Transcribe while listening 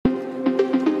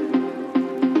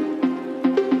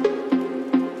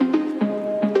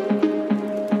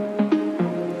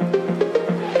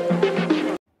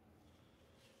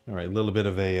little bit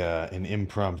of an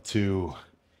impromptu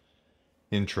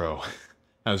intro.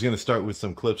 I was gonna start with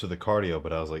some clips of the cardio,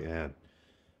 but I was like,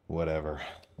 whatever.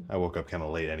 I woke up kind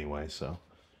of late anyway, so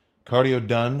cardio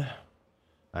done.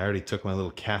 I already took my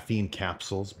little caffeine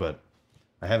capsules, but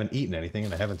I haven't eaten anything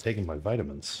and I haven't taken my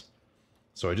vitamins.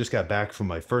 So I just got back from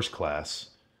my first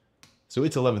class. So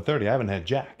it's 11:30. I haven't had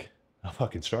jack. I'm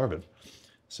fucking starving.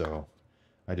 So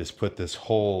I just put this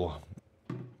whole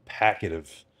packet of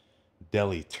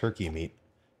deli turkey meat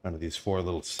under these 4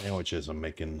 little sandwiches I'm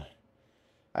making.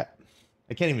 I,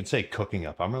 I can't even say cooking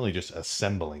up. I'm really just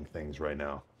assembling things right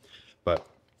now. But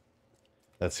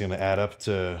that's going to add up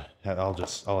to,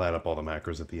 I'll add up all the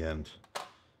macros at the end.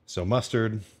 So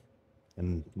mustard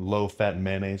and low-fat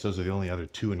mayonnaise, those are the only other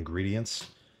 2 ingredients.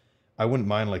 I wouldn't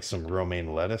mind like some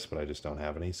romaine lettuce, but I just don't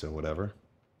have any, so whatever.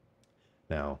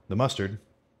 Now, the mustard,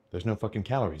 there's no fucking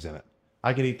calories in it.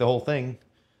 I could eat the whole thing.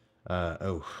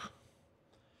 Now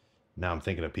I'm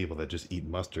thinking of people that just eat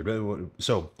mustard.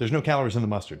 So there's no calories in the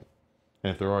mustard.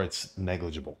 And if there are, it's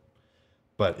negligible.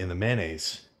 But in the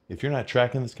mayonnaise, if you're not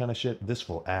tracking this kind of shit, this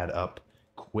will add up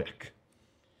quick.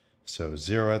 So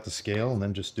 0 at the scale, and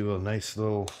then just do a nice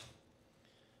little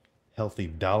healthy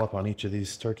dollop on each of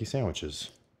these turkey sandwiches.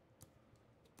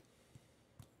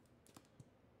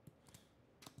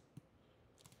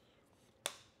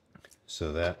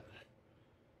 So that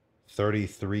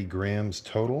 33 grams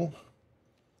total.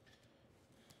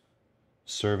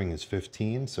 Serving is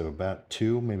 15, so about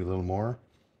 2, maybe a little more.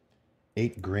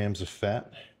 8 grams of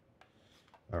fat.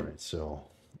 All right, so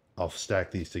I'll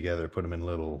stack these together, put them in a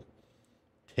little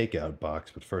takeout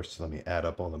box, but first let me add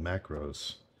up all the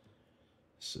macros.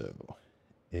 So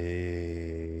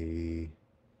 8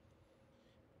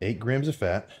 grams of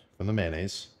fat from the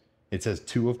mayonnaise. It says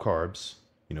 2 of carbs,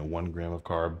 1 gram of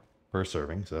carb per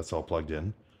serving, so that's all plugged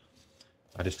in.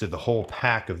 I just did the whole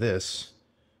pack of this,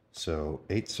 so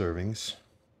 8 servings,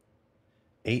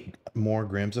 8 more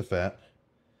grams of fat,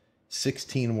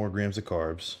 16 more grams of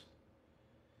carbs,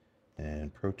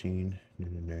 and protein,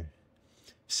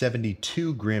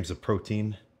 72 grams of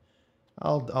protein.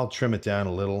 I'll trim it down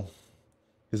a little,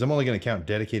 because I'm only going to count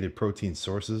dedicated protein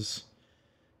sources,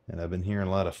 and I've been hearing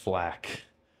a lot of flack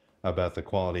about the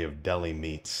quality of deli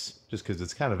meats, just because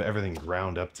it's kind of everything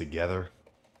ground up together.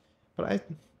 But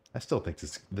I still think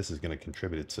this is going to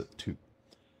contribute to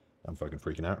I'm fucking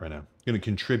freaking out right now. Going to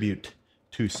contribute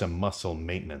to some muscle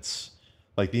maintenance.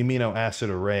 Like the amino acid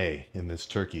array in this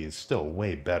turkey is still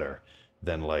way better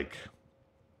than like,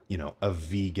 a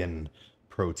vegan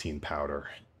protein powder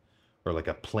or like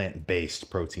a plant-based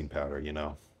protein powder,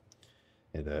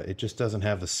 It just doesn't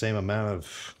have the same amount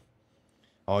of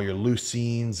all your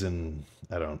leucines, and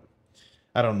I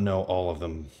don't know all of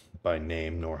them by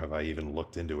name, nor have I even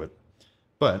looked into it.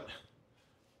 But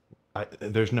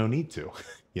there's no need to,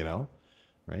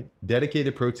 right?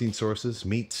 Dedicated protein sources,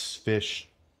 meats, fish,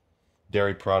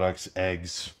 dairy products,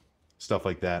 eggs, stuff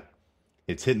like that.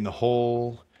 It's hitting the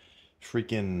whole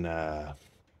freaking,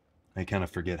 I kind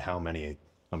of forget how many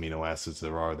amino acids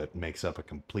there are that makes up a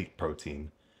complete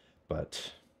protein.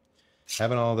 But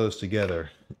having all those together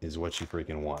is what you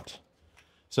freaking want.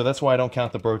 So that's why I don't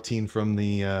count the protein from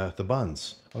the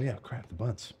buns. Oh yeah, crap, the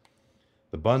buns.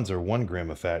 The buns are 1 gram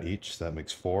of fat each, so that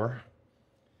makes 4.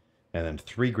 And then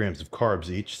 3 grams of carbs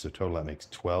each, so total that makes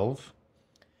 12.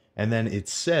 And then it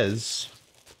says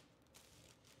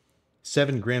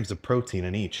 7 grams of protein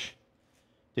in each.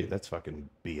 Dude, that's fucking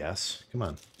BS. Come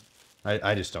on.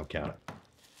 I just don't count it.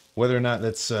 Whether or not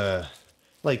that's,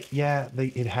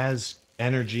 it has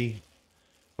energy,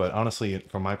 but honestly,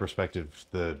 from my perspective,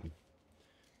 the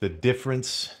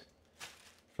difference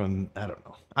from, I don't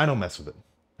know. I don't mess with it.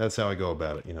 That's how I go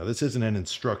about it. This isn't an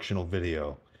instructional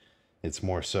video. It's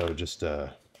more so just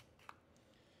a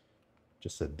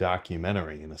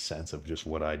documentary in a sense of just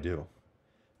what I do.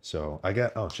 So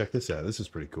check this out. This is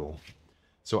pretty cool.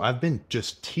 So I've been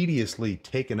just tediously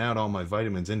taking out all my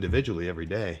vitamins individually every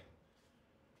day.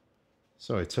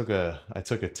 So I took a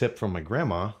tip from my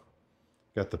grandma,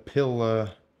 got the pill,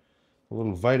 a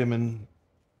little vitamin,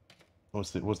 what's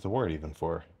the word even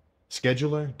for?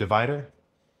 Scheduler? Divider?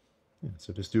 Yeah,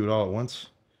 so just do it all at once.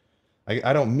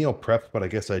 I don't meal prep, but I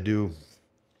guess I do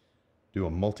a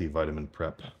multivitamin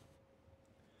prep.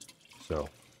 So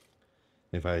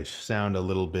if I sound a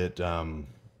little bit,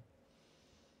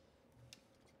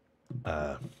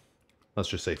 let's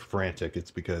just say frantic,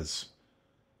 it's because,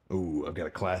 I've got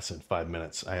a class in 5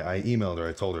 minutes. I emailed her,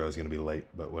 I told her I was going to be late,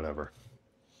 but whatever.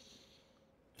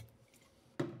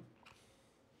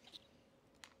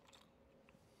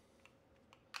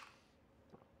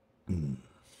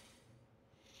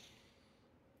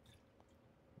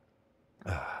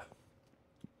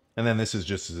 And then this is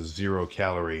just the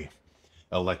 0-calorie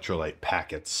electrolyte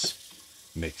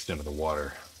packets mixed into the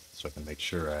water, so I can make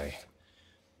sure I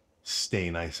stay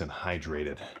nice and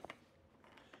hydrated.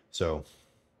 So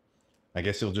I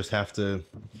guess you'll just have to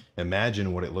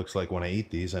imagine what it looks like when I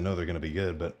eat these. I know they're going to be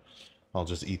good, but I'll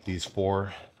just eat these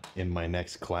 4 in my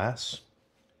next class.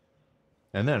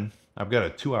 And then I've got a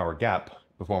 2-hour gap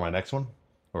before my next one,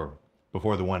 or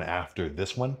before the one after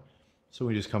this one. So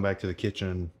we just come back to the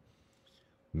kitchen,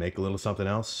 make a little something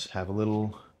else, have a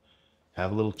little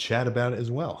chat about it as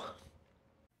well.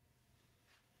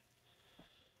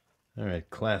 All right,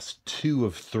 class 2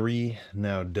 of 3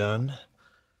 now done.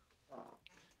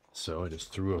 So I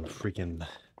just threw a freaking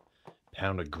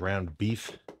pound of ground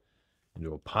beef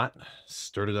into a pot,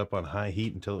 stirred it up on high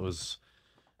heat until it was,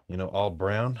 you know, all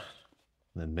brown,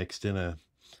 and then mixed in a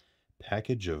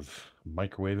package of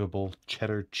microwavable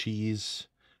cheddar cheese.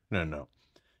 No,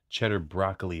 cheddar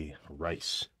broccoli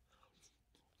rice.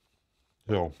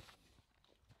 So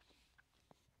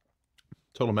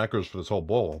total macros for this whole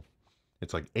bowl,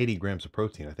 it's like 80 grams of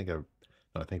protein. I think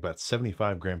about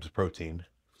 75 grams of protein.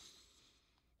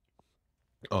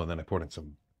 Oh, and then I poured in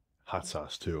some hot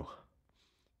sauce too,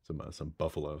 some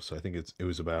buffalo. So I think it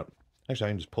was about. Actually,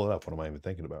 I can just pull it up. What am I even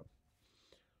thinking about?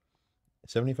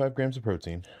 75 grams of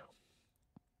protein.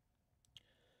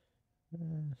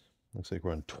 Looks like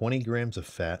we're on 20 grams of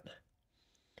fat,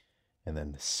 and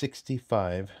then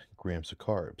 65 grams of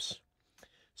carbs.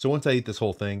 So once I eat this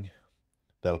whole thing,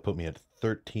 that'll put me at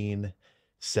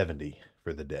 1370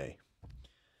 for the day.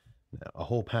 Now, a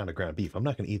whole pound of ground beef. I'm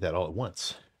not going to eat that all at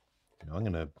once. You know, I'm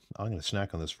gonna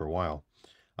snack on this for a while.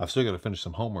 I've still got to finish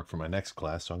some homework for my next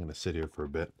class, so I'm going to sit here for a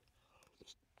bit,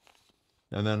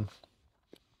 and then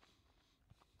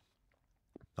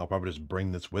I'll probably just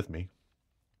bring this with me,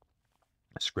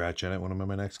 scratch at it when I'm in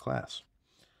my next class.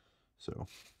 So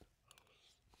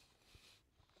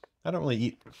I don't really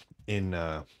eat in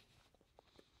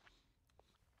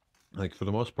like, for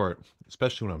the most part,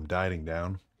 especially when I'm dieting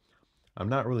down, I'm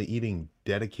not really eating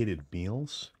dedicated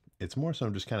meals. It's more so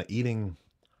I'm just kind of eating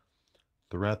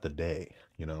throughout the day,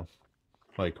 you know?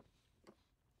 Like,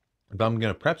 if I'm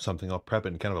going to prep something, I'll prep it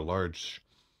in kind of a large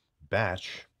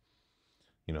batch,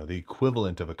 you know, the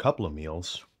equivalent of a couple of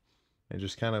meals, and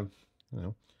just kind of, you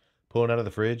know, pull it out of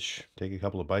the fridge, take a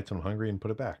couple of bites when I'm hungry, and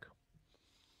put it back.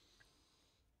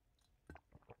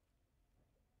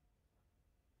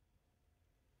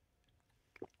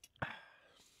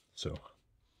 So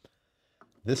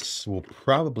this will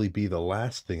probably be the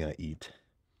last thing I eat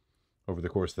over the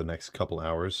course of the next couple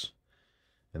hours.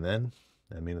 And then,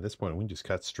 I mean, at this point, we can just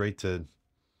cut straight to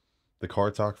the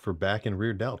car talk for back and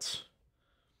rear delts.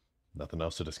 Nothing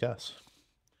else to discuss.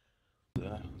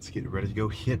 Let's get ready to go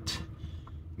hit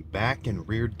back and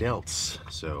rear delts.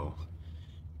 So,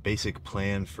 basic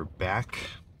plan for back.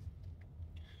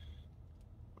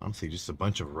 Honestly, just a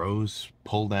bunch of rows,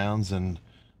 pull downs, and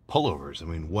pullovers. I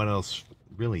mean, what else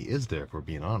really is there, if we're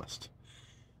being honest?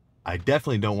 I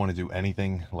definitely don't want to do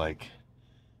anything like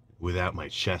without my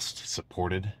chest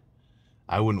supported.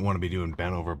 I wouldn't want to be doing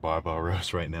bent over barbell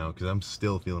rows right now because I'm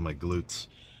still feeling my glutes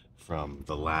from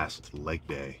the last leg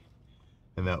day.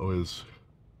 And that was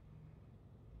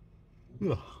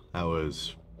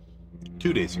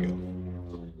 2 days ago.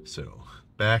 So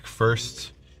back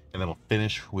first, and then I'll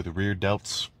finish with rear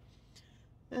delts.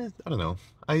 I don't know.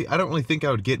 I don't really think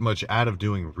I would get much out of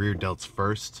doing rear delts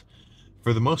first.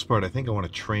 For the most part, I think I want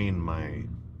to train my,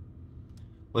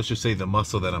 let's just say, the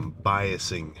muscle that I'm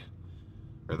biasing,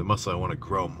 or the muscle I want to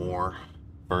grow more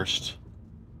first.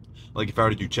 Like if I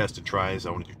were to do chest and tries,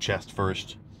 I want to do chest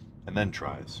first and then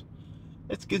tries.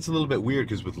 It gets a little bit weird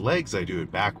because with legs I do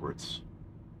it backwards.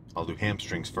 I'll do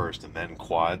hamstrings first and then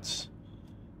quads.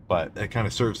 But it kind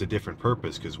of serves a different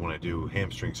purpose because when I do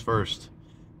hamstrings first,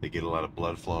 they get a lot of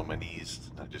blood flow in my knees.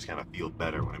 I just kind of feel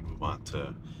better when I move on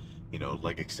to, you know,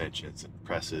 leg extensions and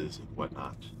presses and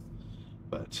whatnot.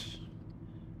 But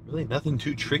really nothing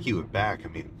too tricky with back. I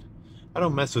mean, I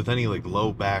don't mess with any like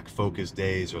low back focus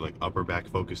days or like upper back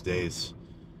focus days.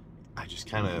 I just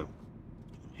kind of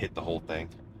hit the whole thing.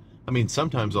 I mean,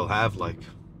 sometimes I'll have like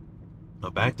a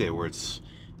back day where it's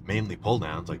mainly pull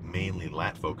downs, like mainly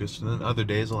lat focused, and then other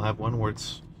days I'll have one where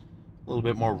it's a little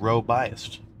bit more row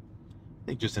biased. I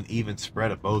think just an even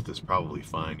spread of both is probably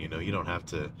fine. You know, you don't have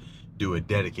to do a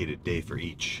dedicated day for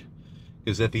each.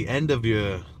 Because at the end of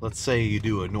your, let's say you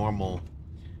do a normal,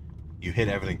 you hit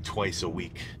everything twice a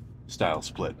week style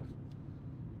split.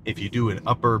 If you do an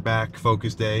upper back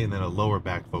focus day and then a lower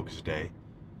back focus day,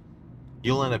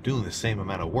 you'll end up doing the same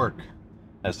amount of work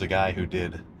as the guy who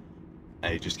did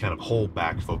a just kind of whole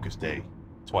back focus day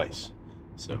twice.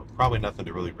 So probably nothing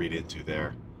to really read into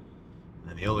there.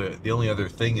 And the only other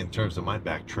thing in terms of my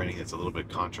back training that's a little bit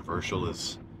controversial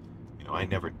is, you know, I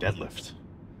never deadlift.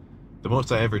 The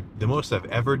most I've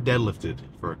ever deadlifted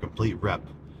for a complete rep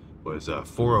was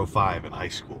 405 in high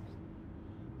school.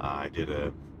 I did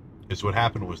a. Because what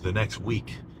happened was the next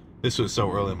week. This was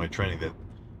so early in my training that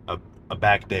a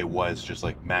back day was just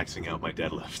like maxing out my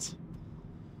deadlifts.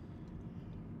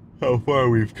 How far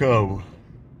we've come.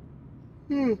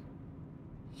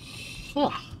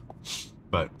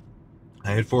 But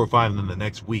I had 405, and then the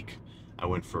next week I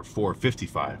went for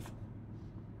 455,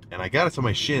 and I got it to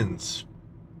my shins,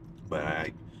 but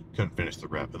I couldn't finish the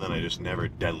rep, and then I just never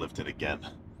deadlifted again.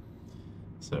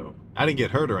 So I didn't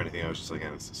get hurt or anything. I was just like,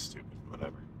 this is stupid,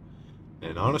 whatever.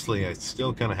 And honestly, I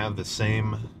still kind of have the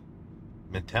same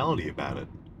mentality about it.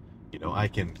 You know, I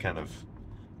can kind of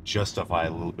justify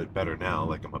a little bit better now,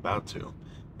 like I'm about to.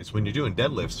 It's when you're doing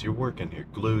deadlifts, you're working your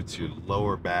glutes, your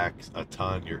lower back a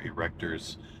ton, your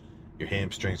erectors, your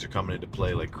hamstrings are coming into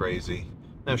play like crazy.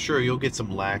 Now, sure, you'll get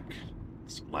some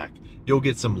you'll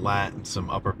get some lat and some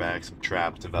upper back, some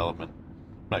trap development.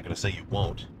 I'm not going to say you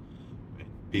won't.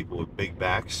 People with big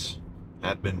backs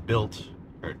have been built,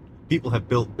 or people have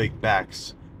built big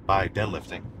backs by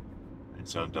deadlifting.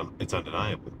 It's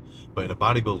undeniable. But in a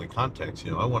bodybuilding context,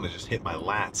 you know, I want to just hit my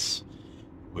lats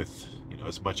with, you know,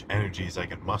 as much energy as I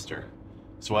can muster.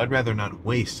 So I'd rather not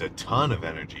waste a ton of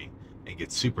energy and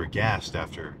get super gassed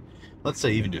after, let's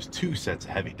say, even just 2 sets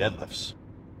of heavy deadlifts.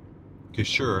 Because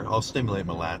sure, I'll stimulate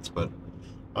my lats, but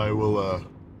I will,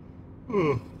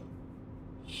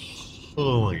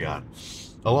 oh my god.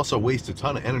 I'll also waste a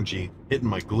ton of energy hitting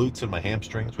my glutes and my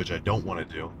hamstrings, which I don't want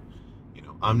to do. You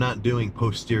know, I'm not doing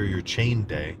posterior chain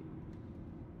day.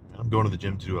 I'm going to the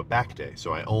gym to do a back day,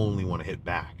 so I only want to hit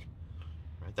back.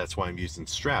 Right? That's why I'm using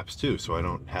straps too, so I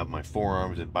don't have my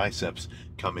forearms and biceps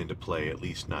come into play, at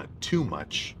least not too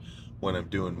much, when I'm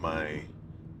doing my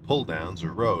pull downs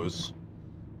or rows.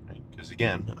 Because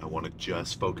again, I want to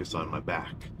just focus on my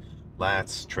back.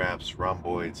 Lats, traps,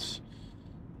 rhomboids,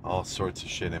 all sorts of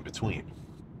shit in between.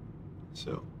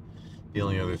 So the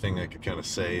only other thing I could kind of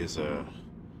say is a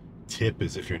tip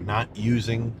is if you're not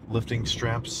using lifting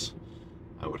straps,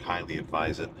 I would highly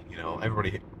advise it. You know,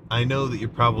 everybody, I know that you're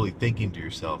probably thinking to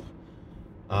yourself,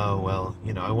 oh, well,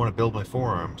 you know, I want to build my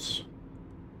forearms.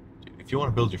 If you want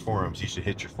to build your forearms, you should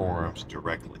hit your forearms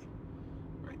directly.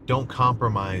 Right? Don't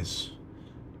compromise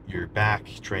your back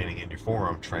training and your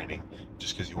forearm training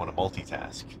just because you want to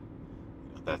multitask. You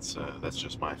know, that's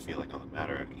just my feeling on the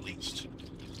matter, at least.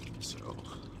 So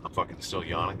I'm fucking still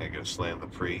yawning. I gotta slam the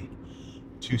pre.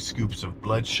 2 scoops of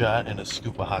bloodshot and a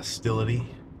scoop of hostility.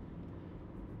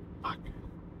 Fuck.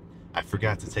 I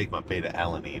forgot to take my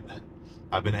beta-alanine.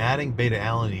 I've been adding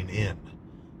beta-alanine in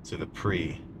to the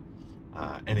pre,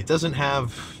 and it doesn't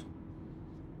have.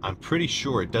 I'm pretty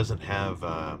sure it doesn't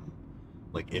have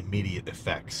like immediate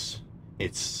effects.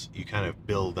 You kind of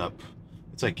build up.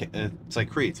 It's like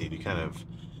creatine. You kind of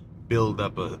build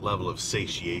up a level of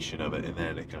satiation of it, and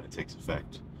then it kind of takes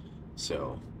effect.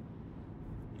 So,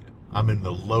 you know, I'm in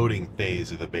the loading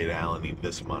phase of the beta-alanine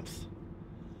this month,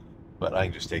 but I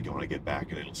can just take it when I get back,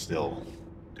 and it'll still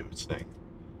do its thing.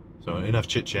 So enough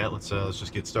chit chat. Let's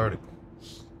just get started.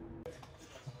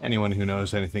 Anyone who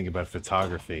knows anything about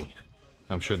photography,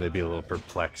 I'm sure they'd be a little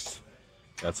perplexed.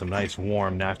 Got some nice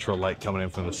warm natural light coming in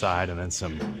from the side, and then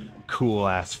some cool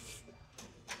ass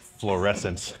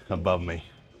fluorescence above me.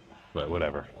 But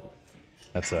whatever.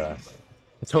 That's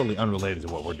totally unrelated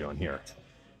to what we're doing here.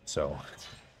 So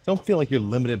don't feel like you're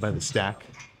limited by the stack.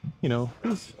 You know,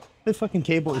 this fucking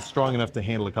cable is strong enough to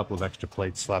handle a couple of extra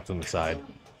plates slapped on the side.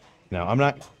 Now, I'm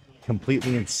not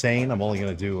completely insane. I'm only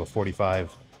going to do a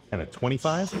 45 and a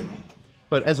 25.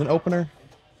 But as an opener,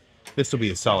 this will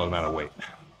be a solid amount of weight.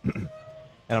 And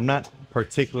I'm not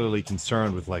particularly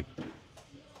concerned with like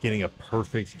getting a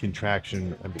perfect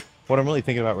contraction. I mean, what I'm really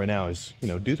thinking about right now is, you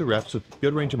know, do the reps with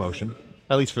good range of motion,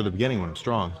 at least for the beginning when I'm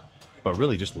strong, but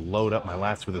really just load up my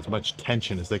lats with as much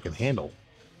tension as they can handle.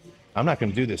 I'm not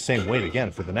going to do the same weight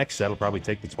again. For the next set, I'll probably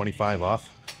take the 25 off.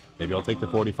 Maybe I'll take the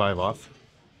 45 off,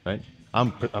 right?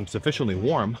 I'm sufficiently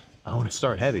warm. I want to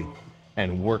start heavy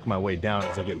and work my way down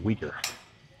as I get weaker,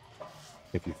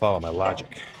 if you follow my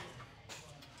logic.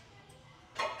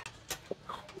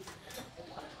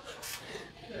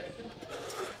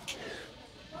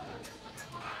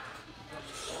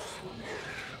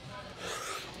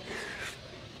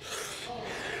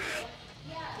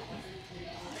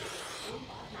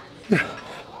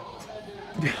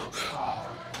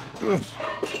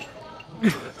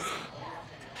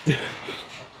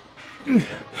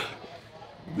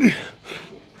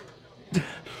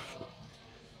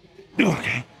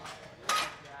 Okay.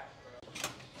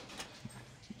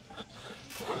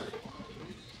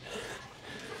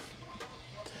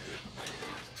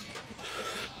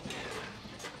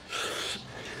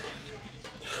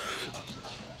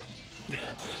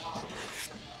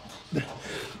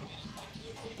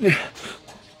 All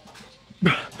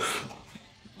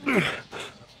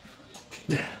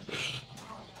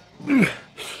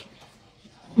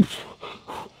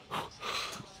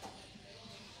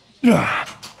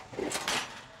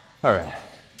right.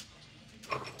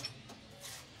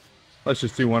 Let's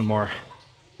just do one more.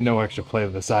 No extra play to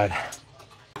the side.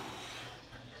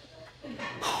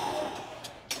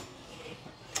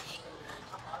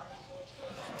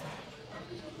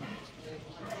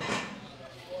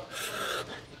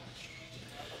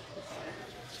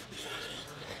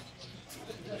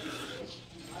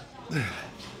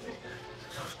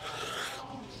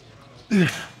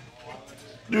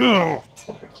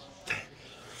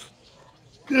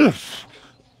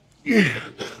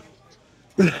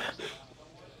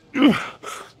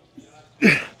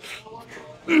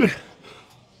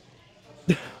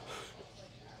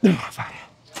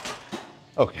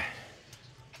 Okay.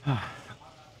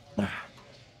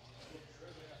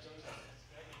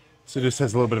 So just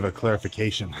as a little bit of a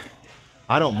clarification,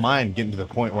 I don't mind getting to the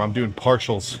point where I'm doing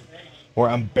partials where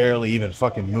I'm barely even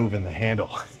fucking moving the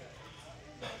handle.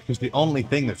 Because the only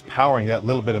thing that's powering that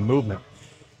little bit of movement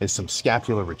is some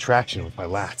scapular retraction with my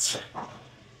lats.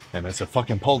 And it's a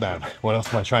fucking pull down. What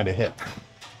else am I trying to hit?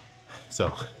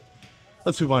 So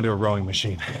let's move on to a rowing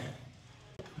machine.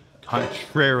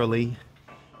 Contrarily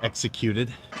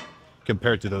executed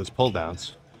compared to those pull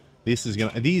downs,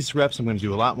 these reps I'm going to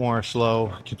do a lot more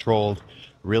slow, controlled,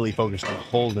 really focused on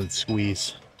hold and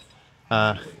squeeze.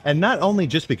 And not only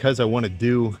just because I want to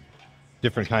do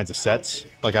different kinds of sets,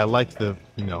 like I like the,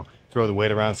 throw the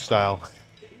weight around style,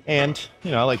 and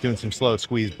I like doing some slow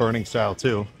squeeze burning style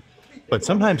too, but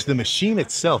sometimes the machine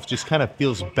itself just kind of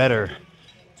feels better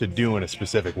to do in a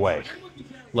specific way.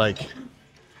 Like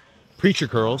preacher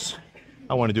curls,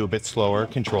 I want to do a bit slower,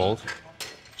 controlled,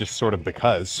 just sort of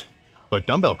because. But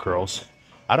dumbbell curls,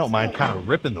 I don't mind kind of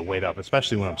ripping the weight up,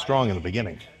 especially when I'm strong in the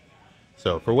beginning.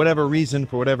 So for whatever reason,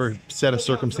 for whatever set of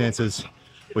circumstances,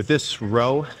 with this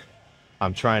row,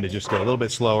 I'm trying to just go a little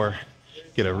bit slower,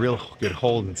 get a real good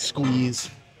hold and squeeze.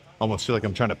 Almost feel like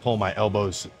I'm trying to pull my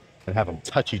elbows and have them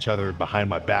touch each other behind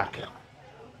my back.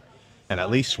 And at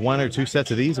least 1 or 2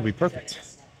 sets of these will be perfect.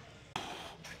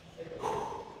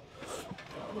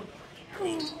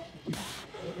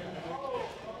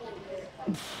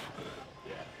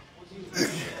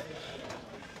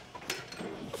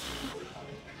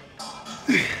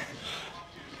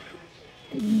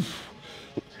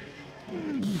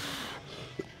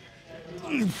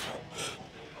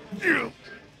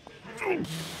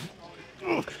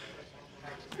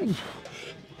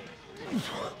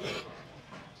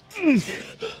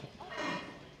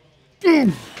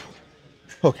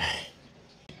 Okay.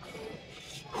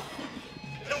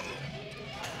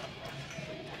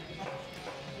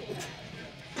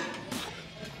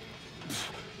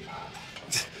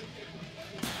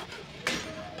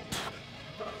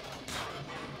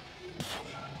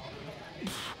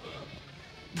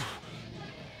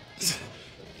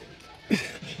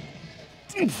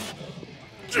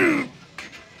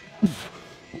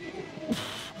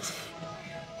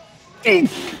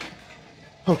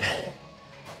 Okay.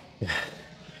 Yeah.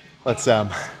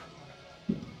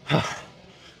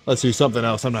 Let's do something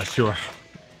else. I'm not sure.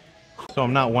 So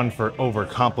I'm not one for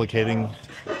overcomplicating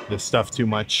this stuff too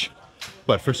much,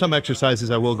 but for some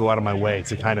exercises I will go out of my way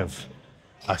to kind of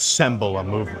assemble a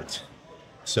movement.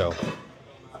 So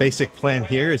basic plan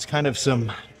here is kind of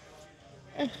some,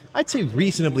 I'd say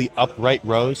reasonably upright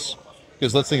rows,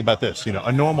 because let's think about this,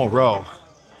 a normal row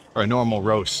or a normal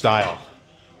row style,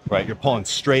 right? You're pulling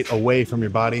straight away from your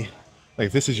body. Like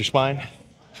if this is your spine,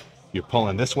 you're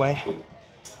pulling this way.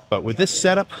 But with this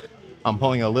setup, I'm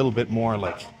pulling a little bit more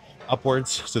like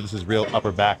upwards. So this is real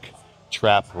upper back,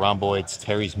 trap, rhomboids,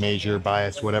 teres major,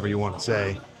 bias, whatever you want to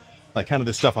say. Like kind of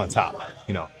this stuff on top,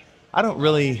 I don't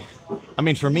really,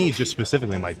 for me, just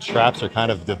specifically, my traps are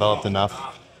kind of developed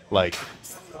enough. Like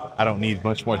I don't need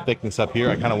much more thickness up here.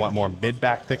 I kind of want more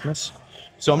mid-back thickness.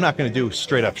 So I'm not going to do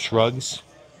straight up shrugs,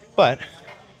 but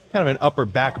kind of an upper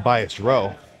back bias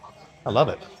row. I love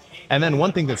it. And then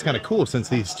one thing that's kind of cool, since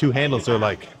these two handles are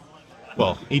like,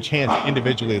 well, each hand's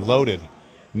individually loaded,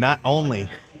 not only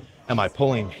am I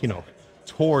pulling,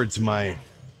 towards my,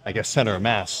 I guess, center of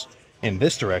mass in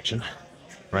this direction,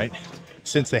 right?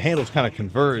 Since the handles kind of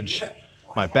converge,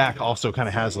 my back also kind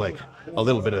of has like a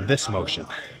little bit of this motion.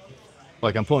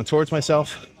 Like I'm pulling towards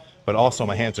myself, but also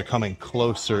my hands are coming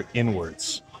closer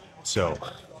inwards. So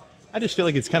I just feel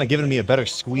like it's kind of giving me a better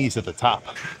squeeze at the top.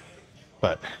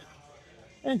 But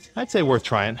I'd say worth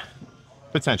trying,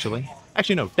 potentially.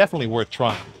 Actually, no, definitely worth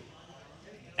trying.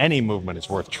 Any movement is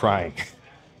worth trying.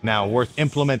 Now, worth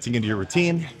implementing into your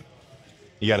routine,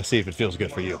 You got to see if it feels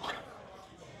good for you.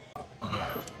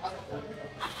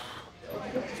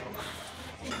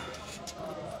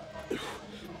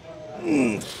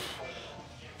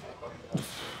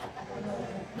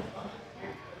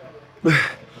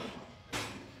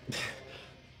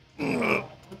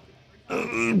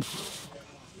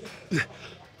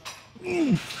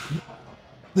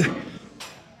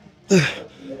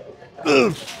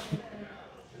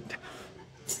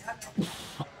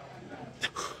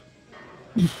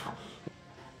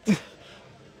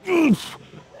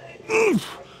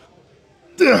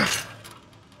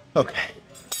 Okay.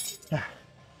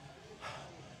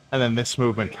 And then this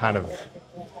movement kind of,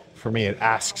 for me, it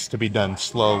asks to be done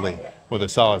slowly with a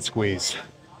solid squeeze.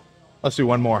 Let's do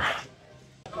one more.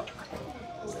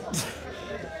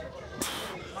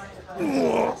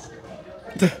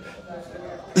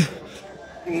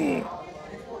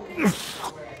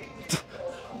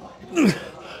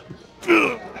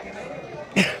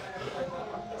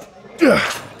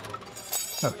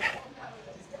 Okay.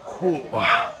 Ooh.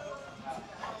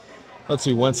 Let's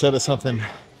do one set of something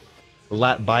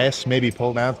lat bias, maybe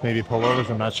pull downs, maybe pull overs,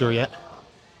 I'm not sure yet.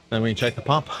 Then we can check the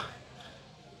pump.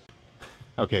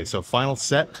 Okay, so final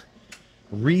set,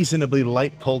 reasonably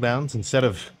light pull downs. Instead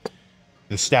of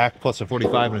the stack plus a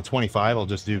 45 and a 25, I'll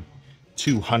just do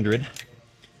 200.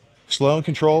 Slow and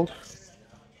controlled,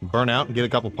 burn out and get a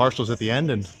couple partials at the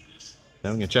end, and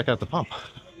then we can check out the pump.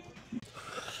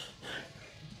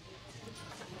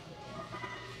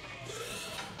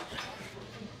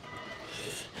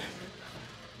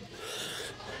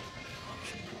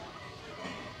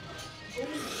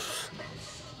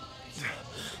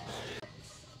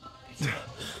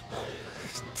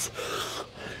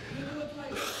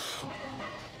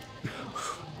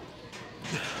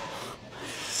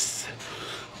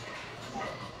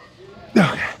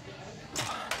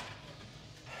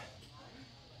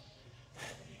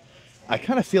 I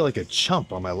kind of feel like a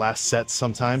chump on my last set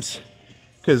sometimes,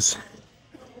 because,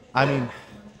 I mean,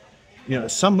 you know,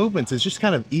 some movements, it's just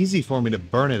kind of easy for me to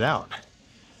burn it out.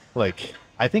 Like,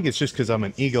 I think it's just because I'm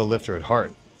an ego lifter at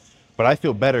heart, but I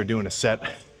feel better doing a set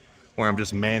where I'm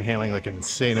just manhandling like an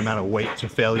insane amount of weight to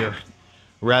failure,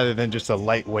 rather than just a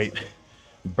lightweight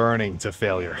burning to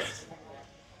failure.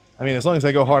 I mean, as long as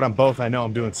I go hard on both, I know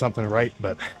I'm doing something right,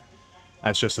 but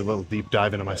that's just a little deep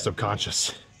dive into my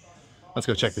subconscious. Let's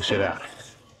go check this shit out.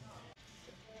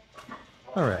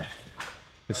 All right.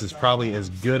 This is probably as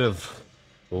good of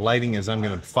lighting as I'm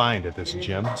going to find at this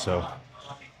gym. So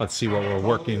let's see what we're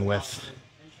working with.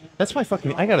 That's my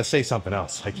fucking, I got to say something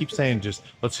else. I keep saying just,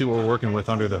 let's see what we're working with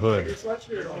under the hood,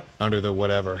 under the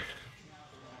whatever.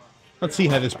 Let's see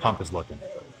how this pump is looking.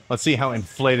 Let's see how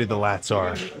inflated the lats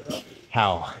are,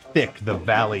 how thick the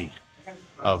valley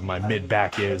of my mid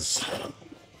back is.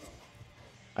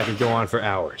 I could go on for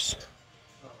hours.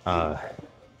 Might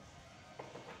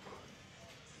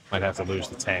have to lose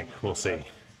the tank. We'll see.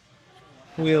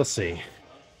 We'll see.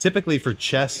 Typically for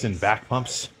chest and back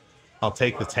pumps, I'll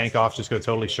take the tank off, just go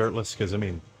totally shirtless, because I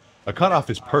mean, a cutoff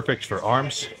is perfect for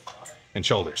arms and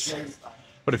shoulders.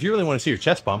 But if you really want to see your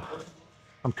chest pump,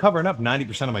 I'm covering up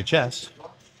 90% of my chest,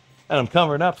 and I'm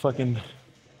covering up fucking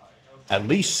at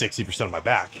least 60% of my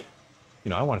back. You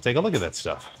know, I want to take a look at that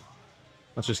stuff.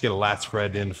 Let's just get a lat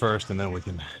spread in first, and then we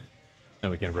can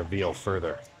reveal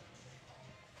further.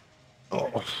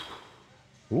 Oh.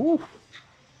 Ooh.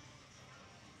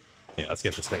 Yeah, let's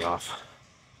get this thing off.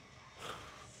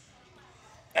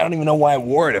 I don't even know why I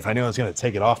wore it if I knew I was going to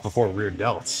take it off before rear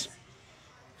delts.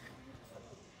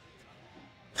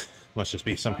 Must just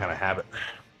be some kind of habit.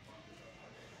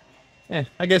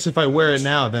 I guess if I wear it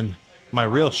now, then my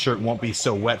real shirt won't be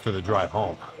so wet for the drive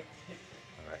home.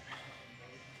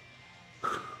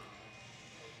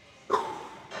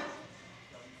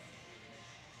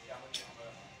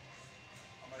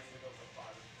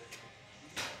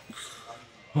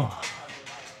 Oh.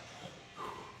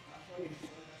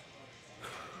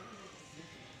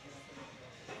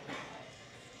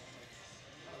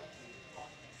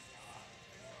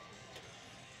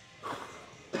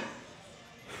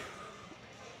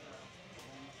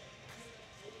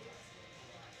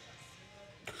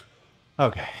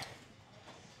 Okay,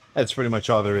 that's pretty much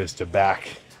all there is to back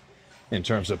in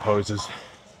terms of poses.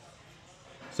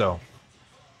 So,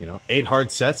 you know, 8 hard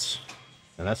sets,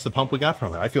 and that's the pump we got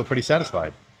from it. I feel pretty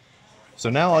satisfied. So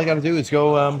now all I got to do is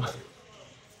go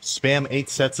spam 8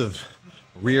 sets of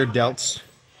rear delts.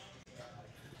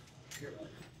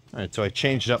 All right, so I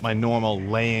changed up my normal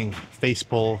laying face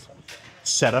pull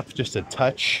setup just a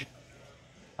touch.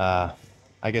 I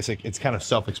guess it's kind of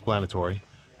self-explanatory,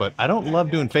 but I don't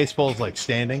love doing face pulls like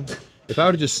standing. If I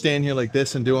were to just stand here like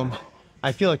this and do them,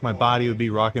 I feel like my body would be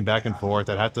rocking back and forth.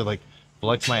 I'd have to like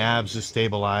flex my abs to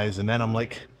stabilize, and then I'm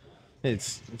like,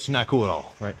 it's not cool at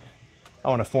all, right? I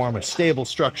want to form a stable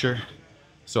structure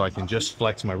so I can just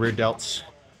flex my rear delts,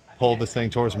 pull this thing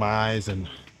towards my eyes, and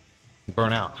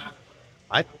burn out.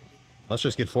 Let's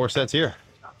just get 4 sets here.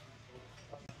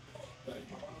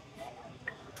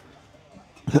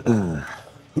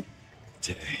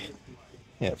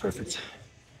 Yeah, perfect.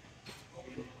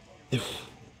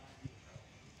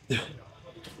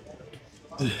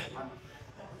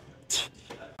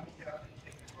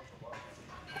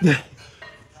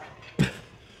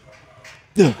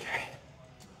 Okay.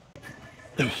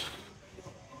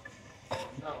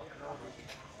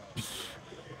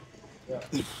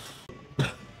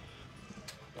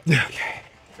 Okay.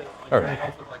 All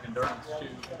right.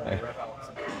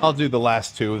 I'll do the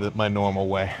last 2 my normal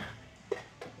way.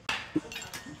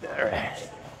 All right.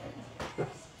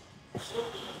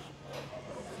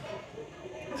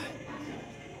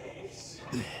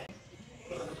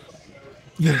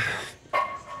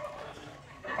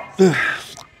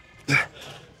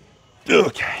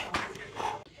 Okay.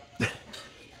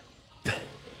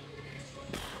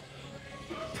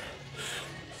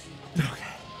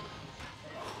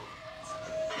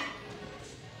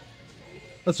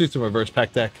 Let's do some reverse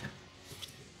pec deck.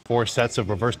 4 sets of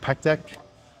reverse pec deck.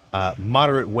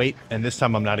 Moderate weight, and this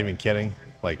time I'm not even kidding.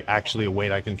 Like actually a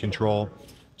weight I can control.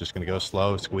 Just gonna go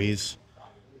slow, squeeze,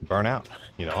 burn out.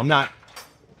 You know, I'm not,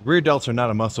 rear delts are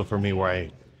not a muscle for me where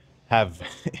I have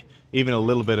even a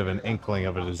little bit of an inkling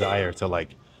of a desire to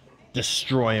like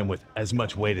destroy them with as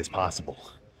much weight as possible.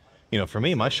 You know, for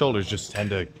me, my shoulders just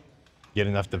tend to get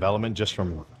enough development just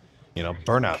from, you know,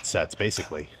 burnout sets,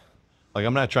 basically. Like,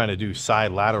 I'm not trying to do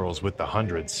side laterals with the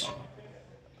hundreds,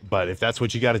 but if that's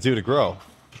what you got to do to grow,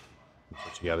 that's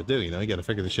what you got to do. You know, you got to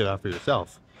figure the shit out for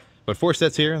yourself. But 4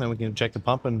 sets here, and then we can check the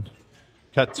pump and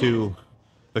cut to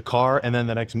the car and then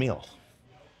the next meal.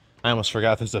 I almost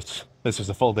forgot this was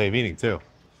a full day of eating too.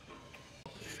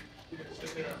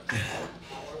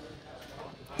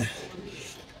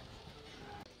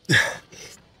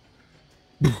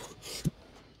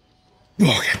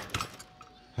 Okay.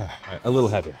 A little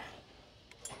heavier.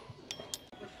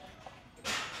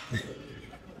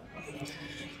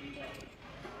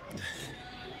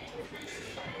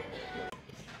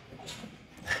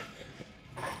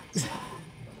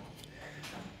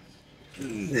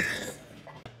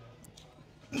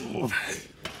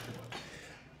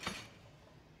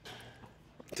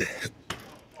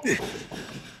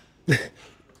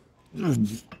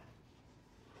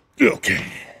 Okay.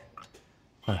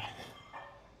 All right.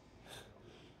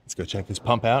 Let's go check this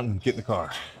pump out and get in the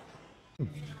car.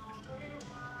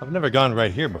 I've never gone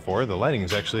right here before. The lighting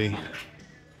is actually,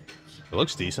 it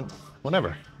looks decent.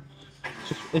 Whatever.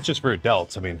 It's just for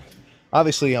delts. I mean,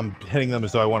 obviously I'm hitting them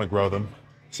as though I want to grow them.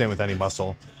 Same with any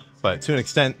muscle. But to an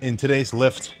extent, in today's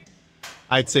lift,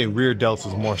 I'd say rear delts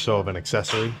is more so of an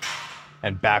accessory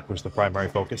and back was the primary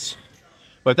focus.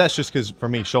 But that's just because for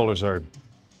me, shoulders they're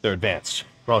advanced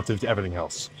relative to everything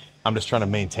else. I'm just trying to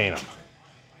maintain them.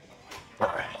 All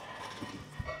right.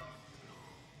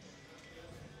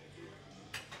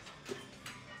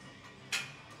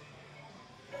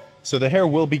 So the hair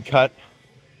will be cut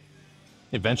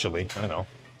eventually. I know.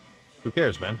 Who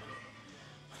cares, man?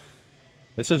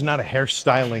 This is not a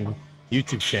hairstyling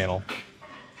YouTube channel.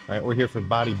 All right, we're here for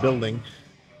bodybuilding,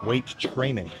 weight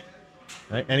training.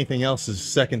 All right, anything else is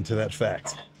second to that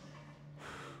fact.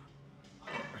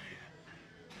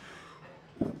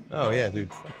 Oh yeah,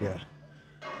 dude. Yeah.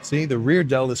 See, the rear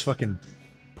delt is fucking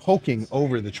poking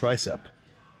over the tricep.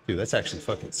 Dude, that's actually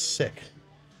fucking sick.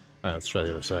 All right, let's try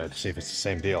the other side, see if it's the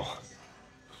same deal.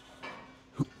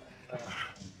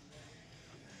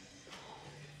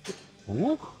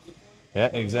 Ooh. Yeah,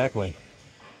 exactly.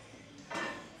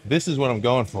 This is what I'm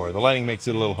going for. The lighting makes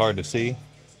it a little hard to see,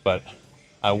 but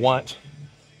I want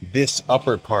this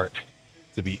upper part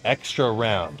to be extra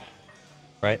round,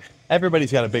 right?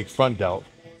 Everybody's got a big front delt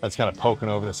that's kind of poking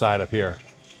over the side up here,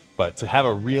 but to have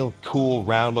a real cool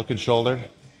round looking shoulder,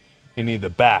 you need the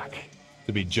back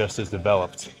to be just as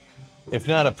developed. If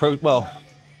not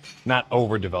not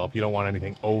overdeveloped. You don't want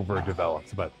anything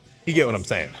overdeveloped, but you get what I'm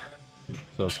saying.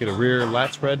 So let's get a rear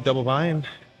lat spread, double vine.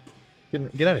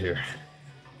 Get out of here.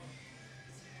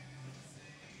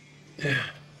 Yeah.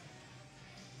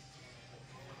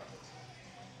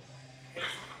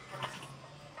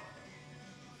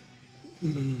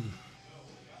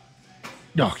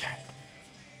 Okay.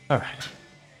 All right.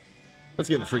 Let's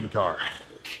get in the freaking car.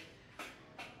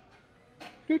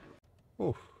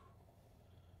 Oof.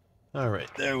 All right,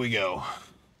 there we go.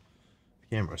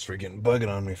 The camera's freaking bugging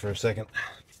on me for a second.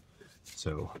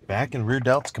 So back and rear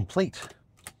delts complete.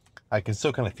 I can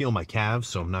still kind of feel my calves,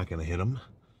 so I'm not going to hit them.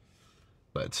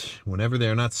 But whenever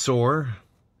they're not sore,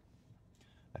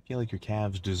 I feel like your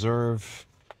calves deserve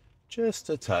just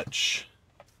a touch.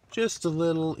 Just a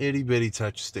little itty-bitty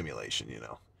touch stimulation, you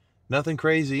know. Nothing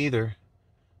crazy either.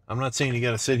 I'm not saying you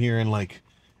got to sit here and, like,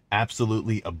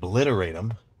 absolutely obliterate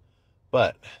them.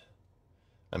 But,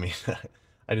 I mean,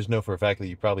 I just know for a fact that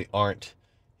you probably aren't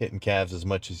hitting calves as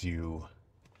much as you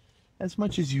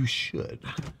should.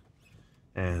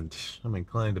 And I'm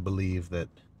inclined to believe that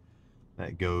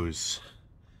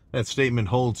that statement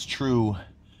holds true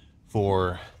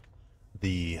for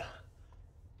the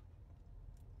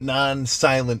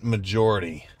non-silent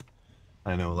majority.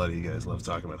 I know a lot of you guys love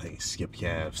talking about how you skip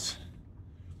calves.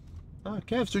 Oh,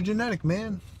 calves are genetic,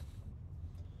 man.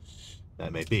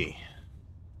 That may be.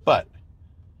 But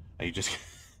are you just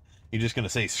gonna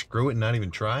say screw it and not even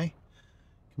try?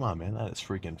 Come on, man, that is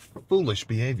freaking foolish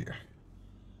behavior.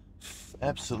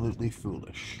 Absolutely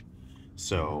foolish.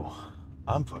 So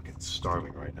I'm fucking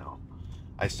starving right now.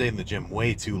 I stayed in the gym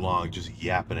way too long just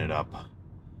yapping it up.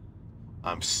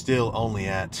 I'm still only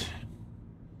at,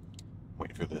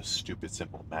 waiting for the stupid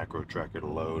simple macro tracker to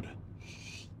load,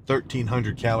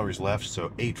 1,300 calories left, so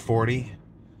 840.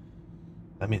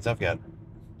 That means I've got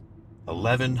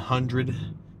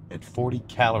 1,140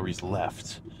 calories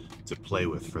left to play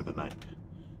with for the night.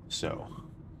 So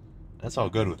that's all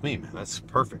good with me, man. That's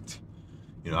perfect.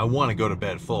 You know, I want to go to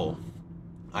bed full.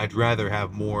 I'd rather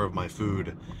have more of my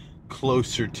food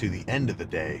closer to the end of the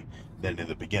day than in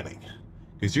the beginning.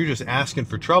 Because you're just asking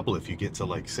for trouble if you get to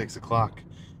like 6 o'clock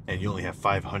and you only have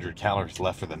 500 calories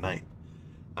left for the night.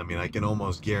 I mean, I can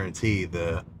almost guarantee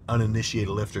the uninitiated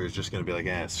lifter is just going to be like,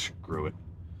 ah, screw it.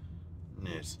 And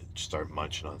just start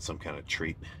munching on some kind of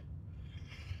treat.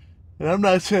 And I'm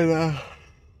not saying,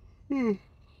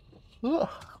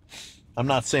 I'm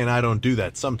not saying I don't do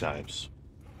that sometimes.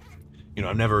 You know,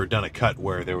 I've never done a cut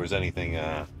where there was anything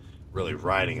really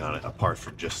riding on it apart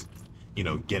from just, you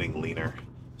know, getting leaner.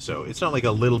 So it's not like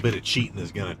a little bit of cheating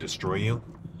is going to destroy you.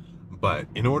 But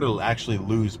in order to actually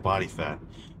lose body fat,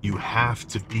 you have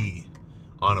to be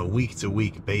on a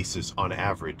week-to-week basis on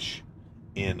average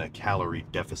in a calorie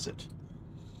deficit.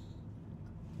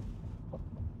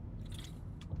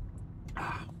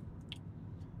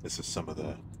 This is some of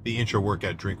the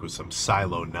intra-workout drink with some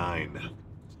Silo 9.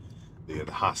 The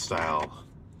hostile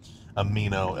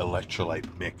amino electrolyte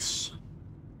mix.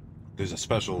 There's a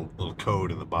special little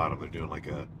code in the bottom. They're doing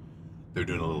a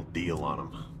little deal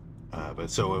on them.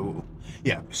 So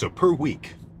per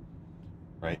week,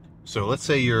 right? So let's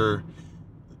say your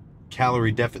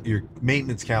your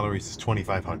maintenance calories is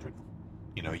 2,500.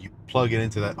 You know, you plug it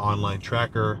into that online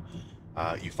tracker.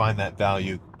 You find that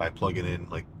value by plugging in.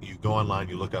 Like, you go online,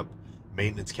 you look up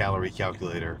maintenance calorie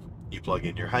calculator. You plug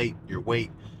in your height, your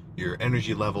weight, your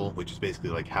energy level, which is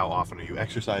basically like how often are you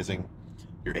exercising,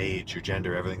 your age, your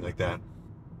gender, everything like that,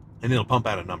 and it'll pump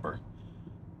out a number.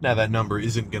 Now that number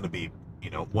isn't going to be,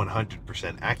 you know,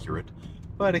 100% accurate,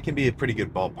 but it can be a pretty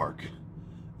good ballpark.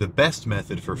 The best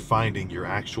method for finding your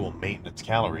actual maintenance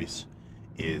calories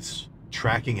is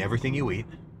tracking everything you eat,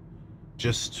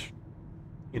 just,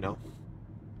 you know,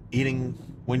 eating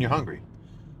when you're hungry.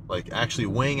 Like, actually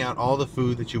weighing out all the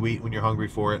food that you eat when you're hungry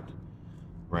for it,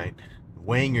 right?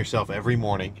 Weighing yourself every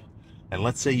morning, and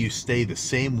let's say you stay the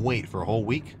same weight for a whole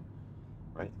week,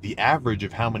 right? The average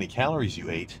of how many calories you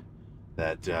ate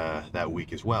that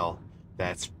week as well,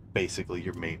 that's basically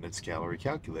your maintenance calorie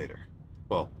calculator.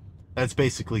 Well, that's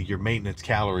basically your maintenance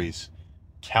calories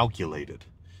calculated.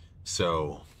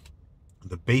 So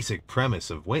the basic premise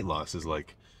of weight loss is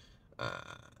like,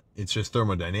 it's just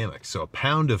thermodynamics. So a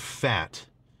pound of fat,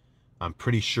 I'm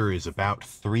pretty sure, is about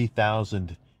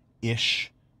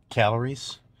 3,000-ish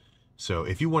calories. So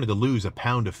if you wanted to lose a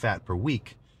pound of fat per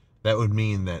week, that would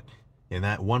mean that in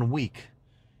that 1 week,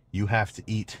 you have to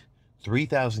eat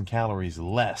 3,000 calories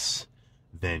less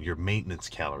than your maintenance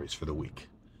calories for the week.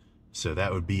 So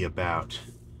that would be about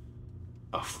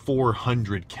a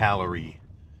 400 calorie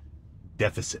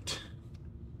deficit.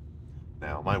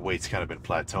 Now, my weight's kind of been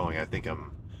plateauing. I think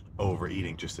I'm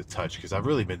overeating just a touch because I've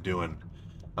really been doing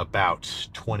about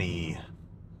 20.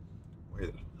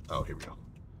 Oh, here we go.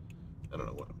 I don't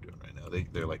know what I'm doing right now.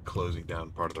 They're like closing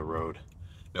down part of the road.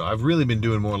 No, I've really been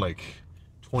doing more like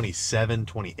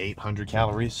 2,800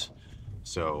 calories.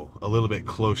 So a little bit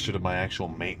closer to my actual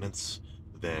maintenance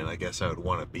than I guess I would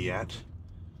want to be at.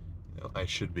 You know, I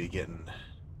should be getting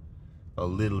a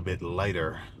little bit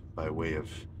lighter by way of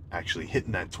actually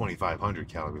hitting that 2,500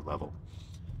 calorie level.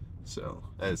 So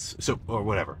or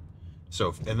whatever.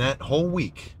 So in that whole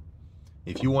week,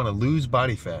 if you want to lose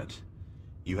body fat,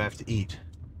 you have to eat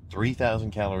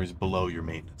 3,000 calories below your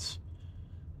maintenance.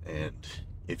 And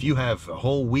if you have a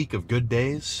whole week of good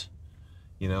days,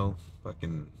 you know,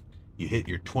 fucking, you hit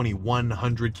your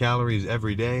 2,100 calories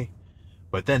every day,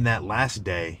 but then that last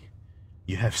day,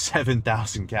 you have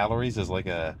 7,000 calories as like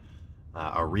a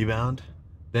rebound,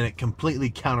 then it completely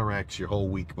counteracts your whole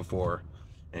week before,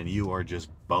 and you are just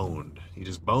boned. You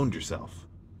just boned yourself.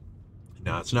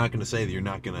 Now, it's not going to say that you're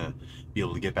not going to be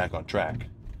able to get back on track,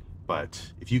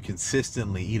 but if you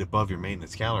consistently eat above your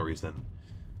maintenance calories, then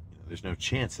there's no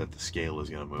chance that the scale is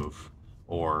going to move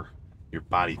or your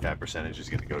body fat percentage is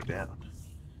going to go down.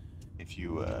 If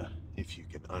you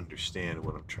can understand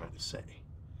what I'm trying to say.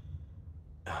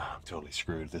 I'm totally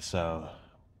screwed. This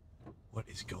what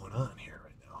is going on here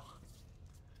right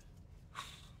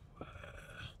now?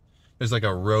 There's like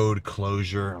a road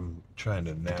closure. I'm trying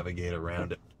to navigate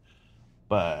around it.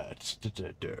 But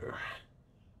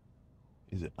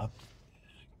is it up?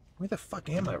 Where the fuck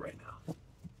am I right now?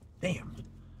 Damn.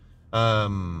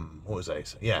 What was I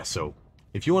saying? Yeah, so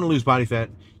if you want to lose body fat,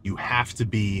 you have to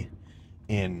be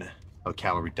in a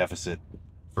calorie deficit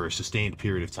for a sustained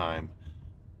period of time.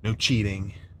 No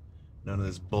cheating. None of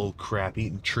this bull crap,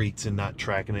 eating treats and not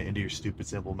tracking it into your stupid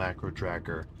simple macro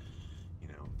tracker. You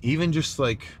know, even just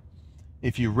like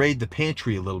if you raid the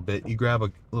pantry a little bit, you grab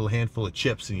a little handful of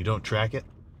chips and you don't track it.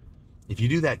 If you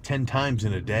do that 10 times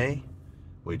in a day,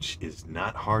 which is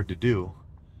not hard to do,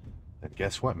 then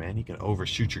guess what, man? You can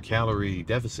overshoot your calorie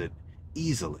deficit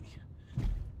easily,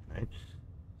 right?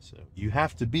 So you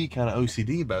have to be kind of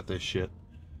OCD about this shit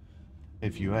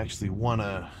if you actually want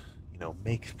to, you know,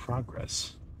 make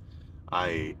progress.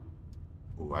 I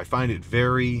find it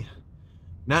very,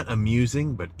 not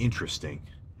amusing, but interesting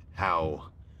how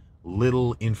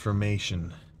little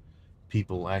information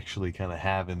people actually kind of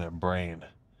have in their brain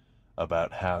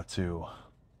about how to,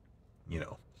 you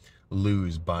know,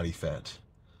 lose body fat.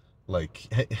 Like,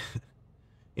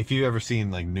 if you've ever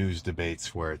seen like news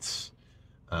debates where it's,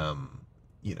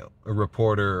 you know, a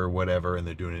reporter or whatever, and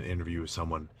they're doing an interview with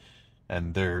someone,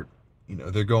 and they're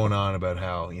going on about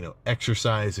how, you know,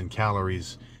 exercise and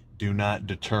calories do not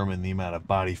determine the amount of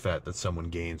body fat that someone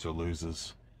gains or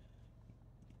loses.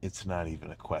 It's not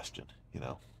even a question, you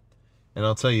know. And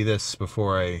I'll tell you this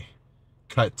before I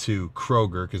cut to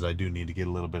Kroger, because I do need to get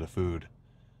a little bit of food.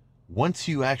 Once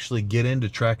you actually get into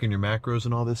tracking your macros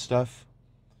and all this stuff,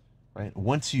 right?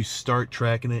 Once you start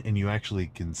tracking it and you actually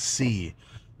can see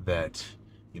that,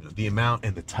 you know, the amount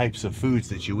and the types of foods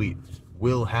that you eat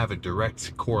will have a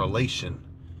direct correlation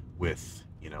with,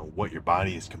 you know, what your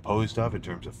body is composed of in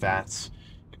terms of fats,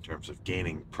 in terms of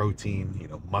gaining protein, you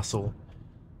know, muscle.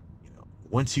 You know,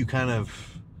 once you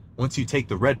take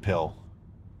the red pill,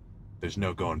 there's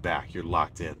no going back. You're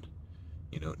locked in.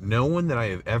 You know, no one that I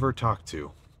have ever talked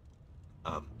to,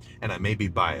 and I may be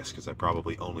biased because I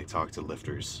probably only talk to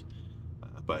lifters,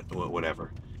 but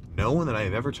whatever. No one that I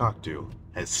have ever talked to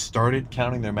has started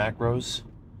counting their macros,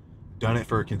 done it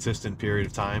for a consistent period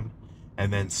of time,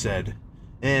 and then said,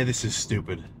 this is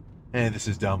stupid. This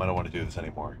is dumb. I don't want to do this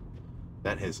anymore.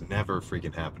 That has never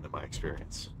freaking happened in my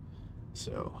experience.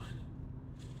 So,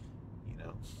 you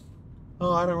know,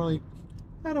 I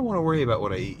don't want to worry about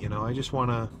what I eat. You know, I just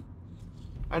want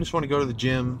to go to the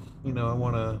gym. You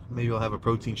know, maybe I'll have a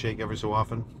protein shake every so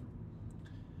often.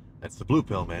 That's the blue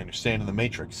pill, man. You're staying in the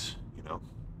matrix, you know.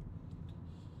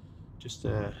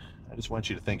 I just want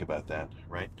you to think about that,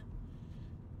 right?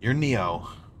 You're Neo,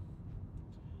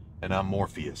 and I'm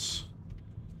Morpheus.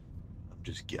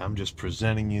 I'm just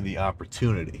presenting you the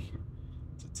opportunity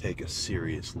to take a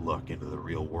serious look into the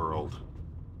real world.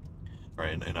 All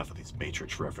right, enough of these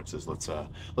Matrix references.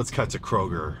 Let's cut to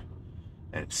Kroger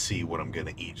and see what I'm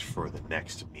gonna eat for the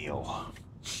next meal.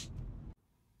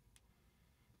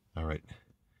 All right,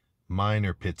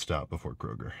 minor pit stop before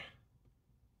Kroger.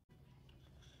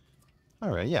 All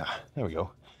right, yeah, there we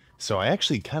go. So I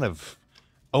actually kind of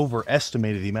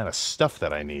overestimated the amount of stuff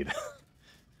that I need.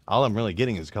 All I'm really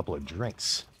getting is a couple of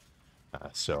drinks.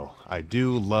 So I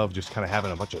do love just kind of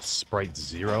having a bunch of Sprite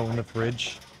Zero in the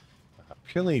fridge,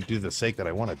 purely due to the sake that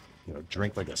I want to, you know,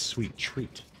 drink like a sweet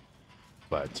treat.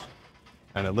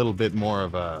 And a little bit more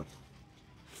of a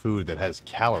food that has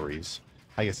calories.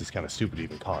 I guess it's kind of stupid to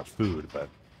even call it food, but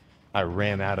I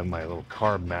ran out of my little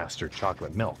Carb Master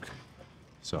chocolate milk,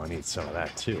 so I need some of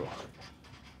that too.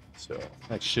 So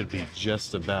that should be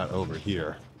just about over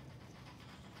here.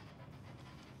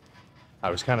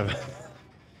 I was kind of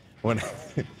when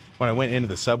I went into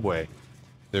the Subway,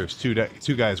 there's two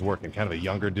guys working, kind of a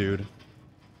younger dude,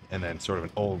 and then sort of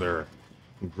an older,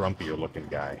 grumpier looking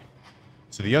guy.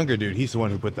 So the younger dude, he's the one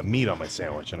who put the meat on my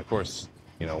sandwich, and of course,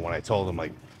 You know, when I told him,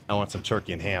 like, I want some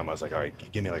turkey and ham, I was like, all right,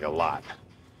 give me like a lot.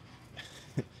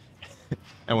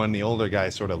 And when the older guy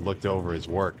sort of looked over his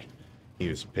work, he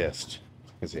was pissed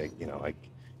because you know, like,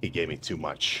 he gave me too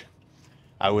much.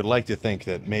 I would like to think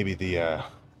that maybe the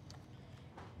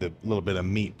little bit of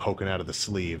meat poking out of the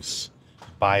sleeves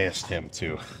biased him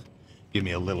to give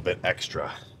me a little bit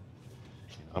extra.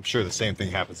 I'm sure the same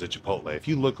thing happens at Chipotle. If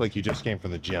you look like you just came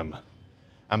from the gym,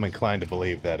 I'm inclined to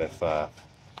believe that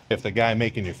if the guy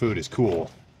making your food is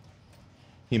cool,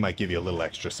 he might give you a little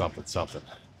extra something, something.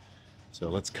 So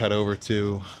let's cut over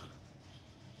to,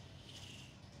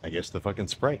 I guess, the fucking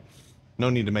Sprite. No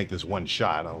need to make this one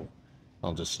shot.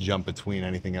 I'll just jump between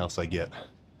anything else I get.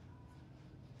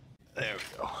 There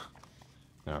we go.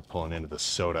 Now we're pulling into the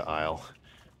soda aisle. I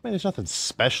mean, there's nothing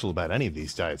special about any of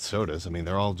these diet sodas. I mean,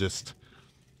 they're all just,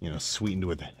 you know, sweetened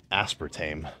with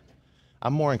aspartame.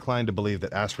 I'm more inclined to believe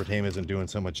that aspartame isn't doing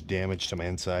so much damage to my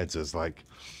insides as, like,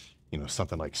 you know,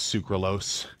 something like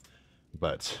sucralose.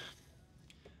 But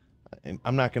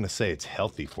I'm not going to say it's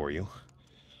healthy for you.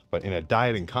 But in a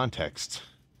dieting context,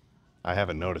 I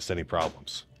haven't noticed any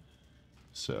problems.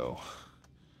 So,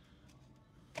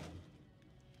 a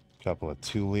couple of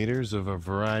 2 liters of a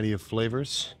variety of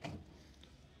flavors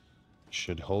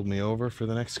should hold me over for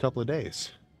the next couple of days.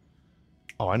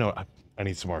 Oh, I know. I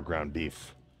need some more ground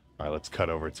beef. All right, let's cut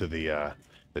over to the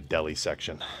deli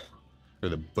section, or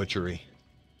the butchery.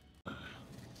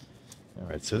 All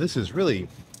right, so this is really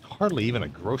hardly even a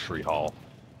grocery haul.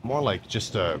 More like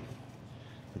just a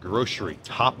grocery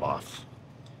top-off.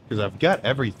 Because I've got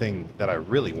everything that I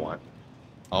really want.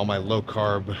 All my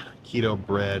low-carb keto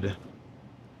bread.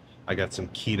 I got some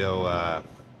keto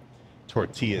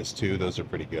tortillas, too. Those are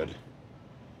pretty good.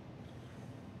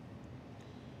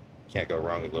 Can't go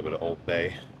wrong with a little bit of Old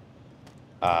Bay.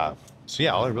 So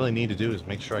yeah, all I really need to do is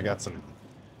make sure I got some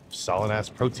solid-ass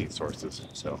protein sources.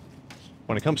 So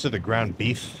when it comes to the ground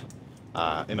beef,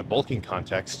 in a bulking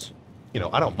context, you know,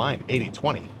 I don't mind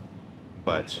 80-20,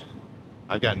 but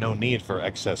I've got no need for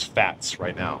excess fats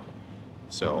right now.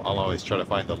 So I'll always try to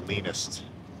find the leanest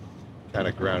kind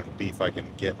of ground beef I can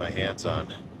get my hands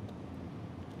on.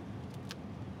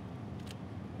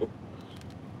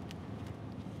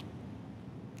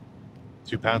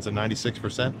 2 pounds and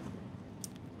 96%.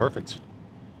 Perfect.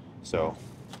 So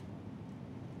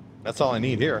that's all I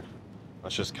need here.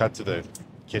 Let's just cut to the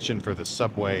kitchen for the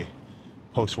Subway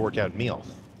post-workout meal.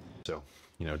 So,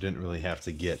 you know, didn't really have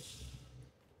to get,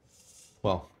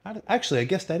 well, actually, I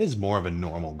guess that is more of a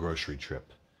normal grocery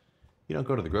trip. You don't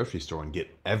go to the grocery store and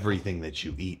get everything that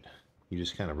you eat. You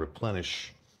just kind of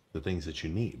replenish the things that you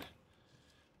need.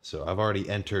 So I've already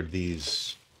entered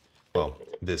these, well,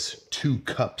 this 2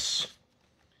 cups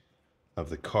of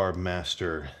the Carb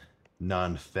Master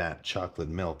non-fat chocolate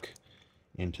milk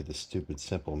into the stupid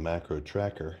simple macro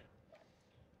tracker.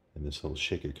 And this little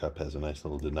shaker cup has a nice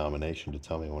little denomination to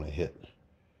tell me when I hit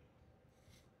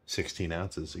 16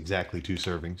 ounces, exactly 2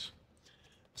 servings.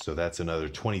 So that's another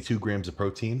 22 grams of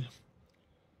protein.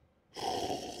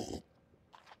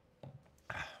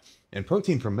 And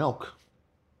protein from milk,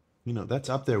 you know, that's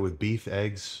up there with beef,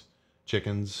 eggs,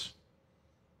 chickens,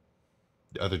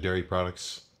 other dairy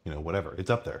products, you know, whatever.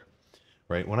 It's up there,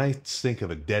 right? When I think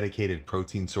of a dedicated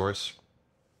protein source,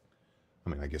 I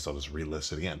mean, I guess I'll just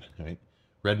relist it again, right?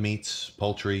 Red meats,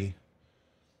 poultry,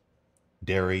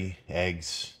 dairy,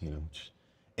 eggs, you know,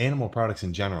 animal products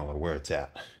in general are where it's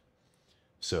at.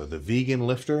 So the vegan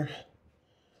lifter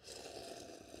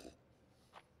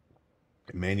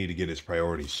may need to get his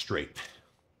priorities straight.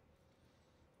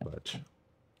 But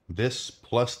this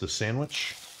plus the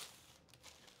sandwich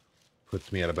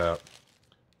puts me at about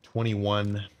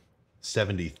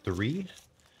 21.73.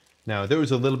 Now, there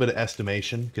was a little bit of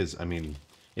estimation because, I mean,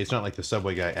 it's not like the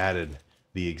Subway guy added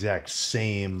the exact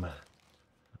same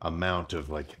amount of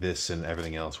like this and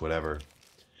everything else, whatever.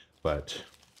 But,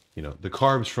 you know, the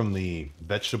carbs from the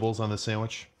vegetables on the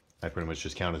sandwich, I pretty much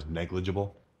just count as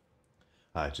negligible.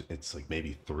 It's like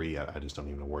maybe 3. I just don't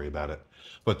even worry about it.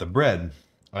 But the bread,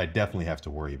 I definitely have to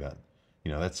worry about.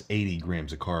 You know, that's 80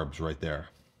 grams of carbs right there.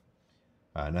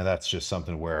 Now that's just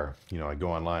something where, you know, I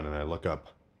go online and I look up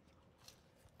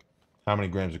how many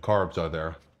grams of carbs are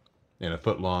there in a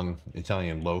foot-long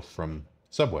Italian loaf from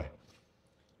Subway.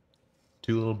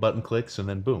 2 little button clicks and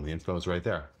then boom, the info is right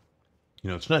there. You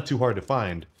know, it's not too hard to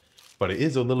find, but it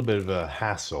is a little bit of a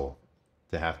hassle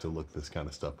to have to look this kind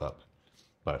of stuff up.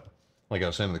 But like I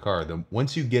was saying in the car,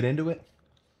 once you get into it,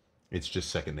 it's just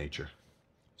second nature.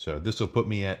 So this will put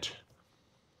me at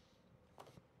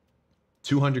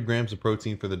 200 grams of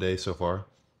protein for the day so far,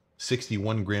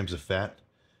 61 grams of fat,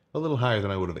 a little higher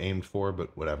than I would have aimed for,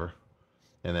 but whatever.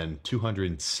 and then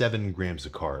 207 grams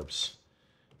of carbs.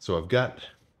 So I've got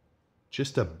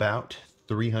just about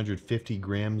 350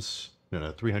 grams,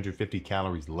 no, 350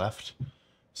 calories left.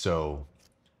 So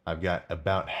I've got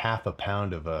about half a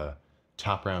pound of a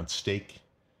top round steak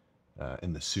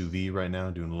in the sous vide right now,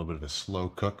 doing a little bit of a slow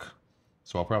cook.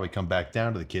 So I'll probably come back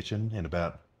down to the kitchen in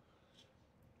about,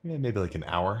 maybe like an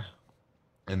hour.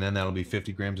 And then that'll be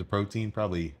 50 grams of protein,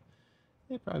 probably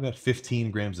about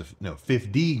 15 grams of, no,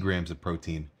 50 grams of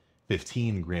protein,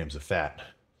 15 grams of fat.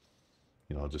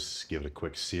 I'll just give it a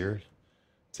quick sear.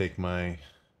 Take my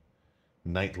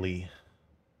nightly,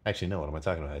 actually, no, what am I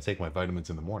talking about? I take my vitamins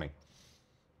in the morning.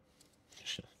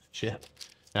 Shit.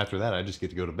 After that, I just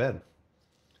get to go to bed.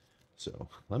 So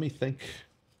let me think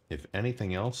if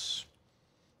anything else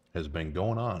has been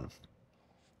going on.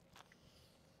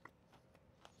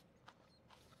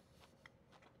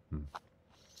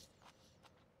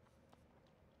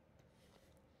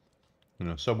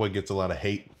 Subway gets a lot of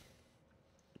hate.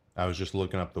 I was just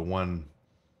looking up the one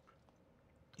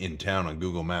in town on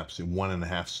Google Maps,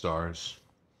 1.5 stars.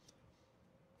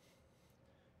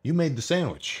 You made the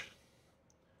sandwich.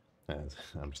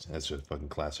 That's a fucking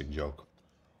classic joke.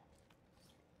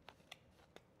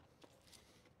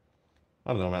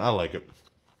 I don't know, man. I like it.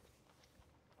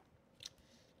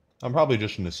 I'm probably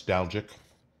just nostalgic.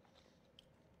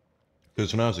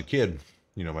 Because when I was a kid,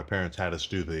 my parents had us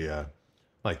do the,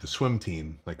 like the swim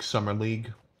team, like summer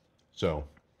league. So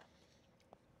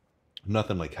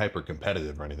nothing like hyper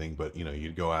competitive or anything, but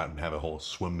you'd go out and have a whole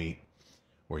swim meet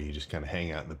where you just kind of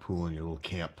hang out in the pool in your little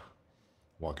camp,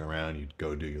 walk around, you'd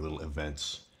go do your little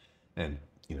events. And,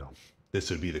 this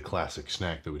would be the classic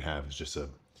snack that we'd have, is just a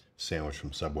sandwich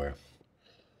from Subway.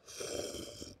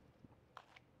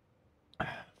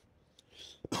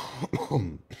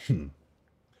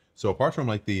 So apart from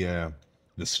like the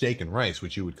steak and rice,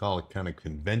 which you would call a kind of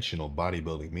conventional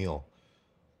bodybuilding meal,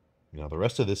 the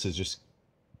rest of this is just,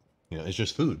 it's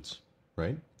just foods,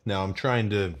 right? Now I'm trying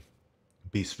to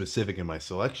be specific in my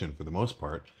selection for the most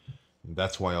part.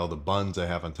 That's why all the buns I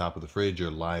have on top of the fridge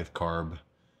are live carb,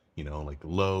 like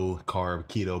low carb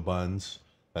keto buns.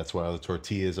 That's why all the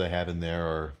tortillas I have in there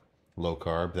are low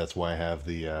carb. That's why I have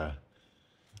the,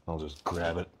 I'll just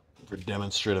grab it for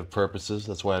demonstrative purposes.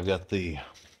 That's why I've got the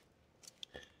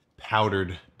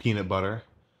powdered peanut butter,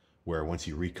 where once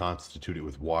you reconstitute it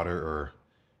with water, or,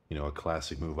 a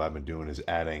classic move I've been doing is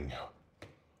adding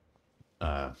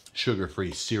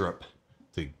sugar-free syrup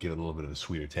to get a little bit of a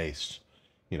sweeter taste.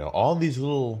 All these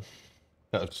little,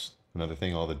 that's another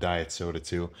thing, all the diet soda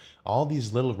too, all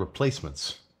these little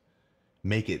replacements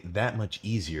make it that much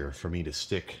easier for me to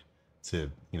stick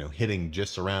to, hitting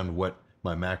just around what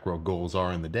my macro goals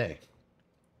are in the day.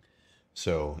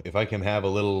 So if I can have a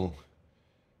little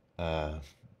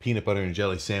peanut butter and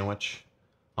jelly sandwich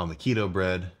on the keto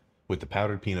bread with the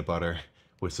powdered peanut butter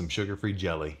with some sugar-free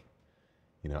jelly,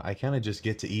 I kind of just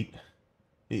get to eat,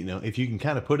 if you can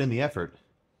kind of put in the effort,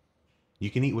 you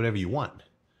can eat whatever you want.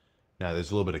 Now, there's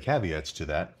a little bit of caveats to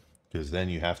that, because then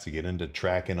you have to get into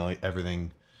tracking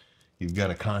everything. You've got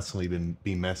to constantly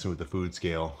be messing with the food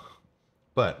scale.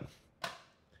 But,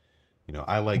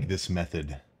 I like this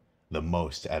method the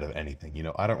most out of anything.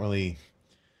 I don't really,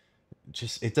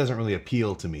 it doesn't really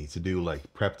appeal to me to do like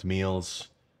prepped meals,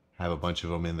 have a bunch of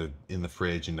them in the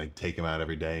fridge and like take them out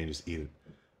every day and just eat it.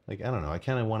 Like, I don't know. I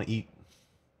kind of want to eat.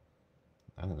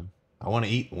 I don't know. I want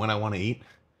to eat when I want to eat,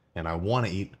 and I want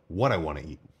to eat what I want to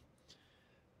eat.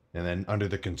 And then under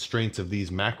the constraints of these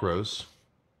macros,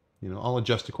 I'll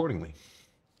adjust accordingly.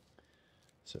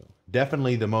 So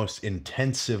definitely the most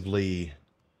intensively,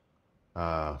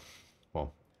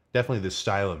 definitely the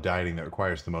style of dieting that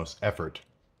requires the most effort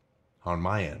on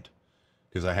my end,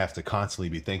 because I have to constantly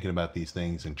be thinking about these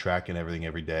things and tracking everything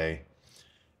every day,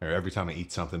 or every time I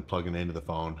eat something, plugging it into the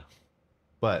phone.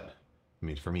 But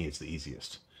for me, it's the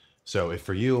easiest. So if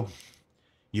for you,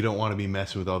 you don't want to be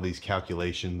messing with all these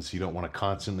calculations, you don't want to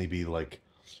constantly be like,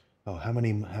 oh, how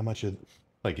much of,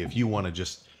 like, if you want to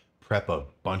just prep a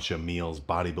bunch of meals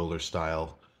bodybuilder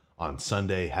style on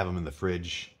Sunday, have them in the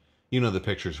fridge, the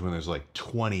pictures when there's like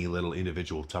 20 little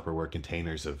individual Tupperware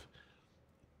containers of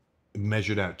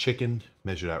measured out chicken,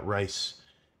 measured out rice,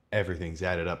 everything's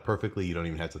added up perfectly. You don't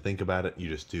even have to think about it. You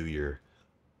just do your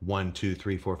 1, 2,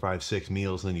 3, 4, 5, 6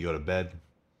 meals, and then you go to bed.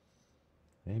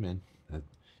 Hey, man,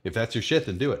 if that's your shit,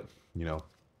 then do it.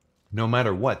 No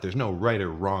matter what, there's no right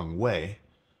or wrong way,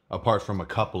 apart from a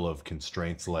couple of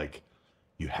constraints, like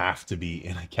you have to be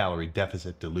in a calorie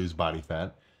deficit to lose body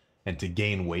fat, and to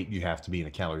gain weight, you have to be in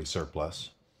a calorie surplus.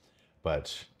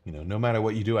 But, no matter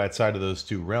what you do outside of those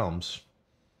two realms,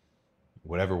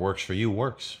 whatever works for you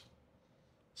works.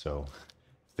 So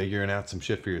figuring out some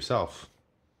shit for yourself.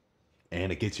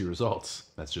 And it gets you results.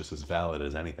 That's just as valid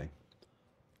as anything.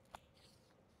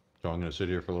 So I'm going to sit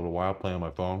here for a little while, play on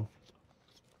my phone.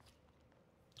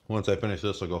 Once I finish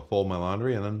this, I'll go fold my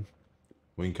laundry, and then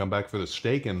we can come back for the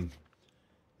steak, and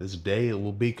this day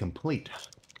will be complete.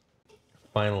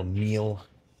 Final meal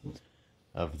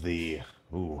of the,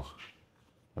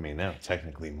 I mean, now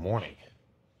technically morning.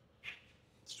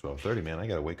 It's 12:30, man. I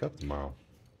got to wake up tomorrow.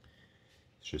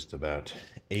 It's just about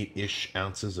 8-ish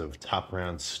ounces of top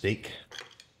round steak.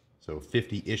 So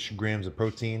 50-ish grams of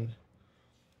protein,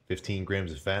 15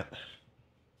 grams of fat.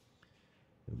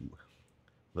 Ooh,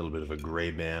 a little bit of a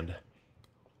gray band.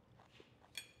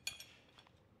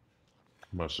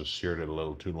 Must have seared it a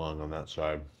little too long on that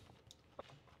side.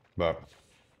 But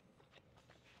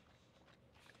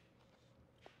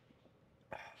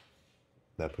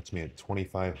that puts me at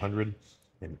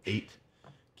 2,508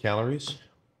 calories.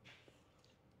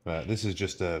 This is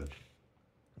just a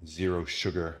 0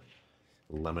 sugar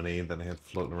lemonade that I have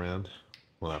floating around.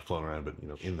 Well, not floating around, but you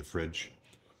know, in the fridge.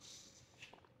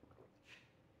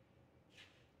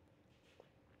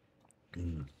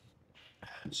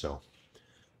 So,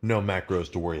 no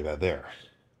macros to worry about there.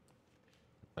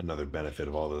 Another benefit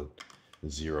of all the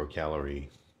 0 calorie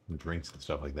drinks and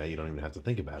stuff like that, you don't even have to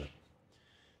think about it.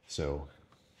 So,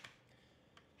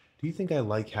 do you think I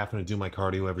like having to do my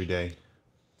cardio every day?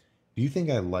 Do you think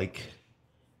I like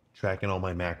tracking all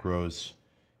my macros,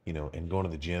 you know, and going to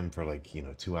the gym for like, you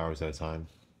know, 2 hours at a time?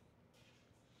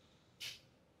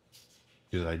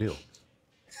 Because I do.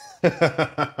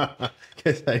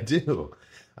 Because I do.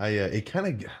 It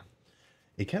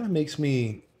kind of makes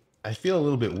me, I feel a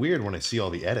little bit weird when I see all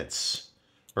the edits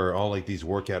or all like these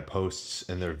workout posts,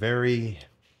 and they're very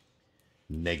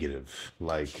negative.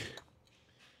 Like,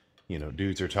 you know,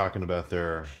 dudes are talking about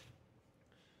their,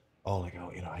 oh, like,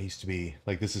 oh, you know, I used to be,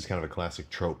 like, this is kind of a classic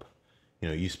trope. You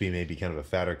know, it used to be maybe kind of a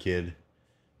fatter kid,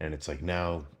 and it's like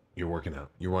now you're working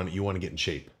out. You want to get in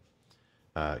shape.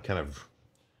 Kind of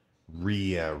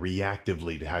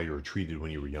reactively to how you were treated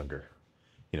when you were younger.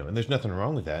 You know, and there's nothing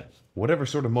wrong with that. Whatever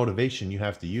sort of motivation you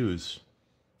have to use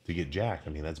to get jacked,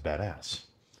 I mean, that's badass.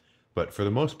 But for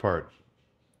the most part,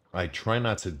 I try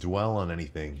not to dwell on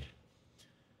anything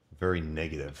very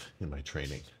negative in my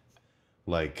training.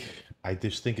 Like, I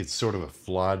just think it's sort of a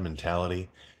flawed mentality,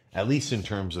 at least in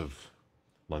terms of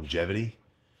longevity,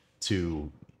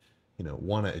 to, you know,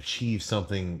 want to achieve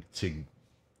something to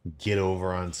get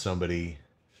over on somebody,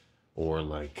 or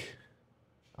like,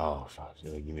 oh, fuck,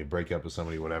 you need to break up with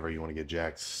somebody, whatever, you want to get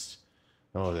jacked.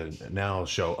 Oh, then now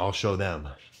I'll show them.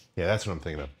 Yeah, that's what I'm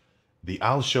thinking of. The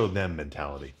I'll show them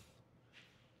mentality.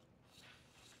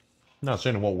 I'm not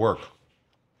saying it won't work,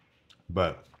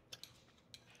 but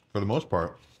for the most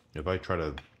part, if I try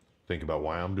to think about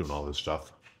why I'm doing all this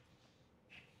stuff,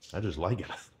 I just like it.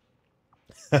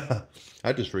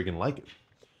 I just freaking like it.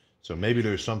 So maybe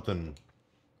there's something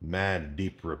mad,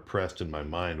 deep repressed in my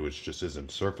mind which just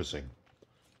isn't surfacing.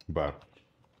 But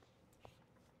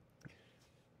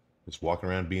just walking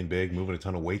around being big, moving a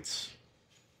ton of weights,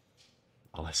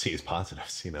 all I see is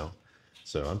positives, you know?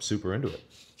 So I'm super into it.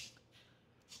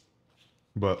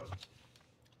 But,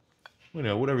 you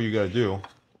know, whatever you got to do,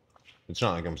 it's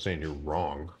not like I'm saying you're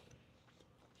wrong.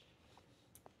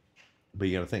 But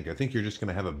you got to think. I think you're just going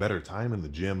to have a better time in the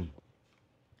gym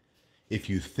if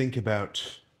you think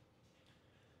about,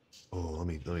 oh, let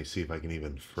me see if I can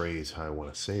even phrase how I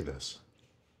want to say this.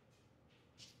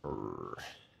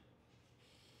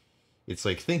 It's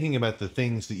like thinking about the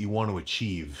things that you want to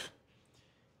achieve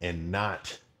and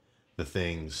not the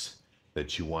things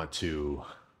that you want to,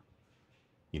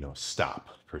 you know, stop,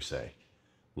 per se.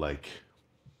 Like,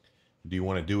 do you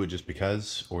want to do it just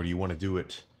because, or do you want to do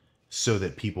it so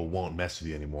that people won't mess with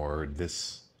you anymore? Or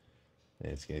this,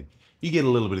 you get a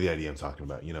little bit of the idea I'm talking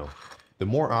about, you know. The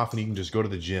more often you can just go to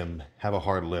the gym, have a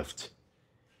hard lift,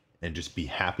 and just be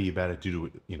happy about it due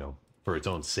to, you know, for its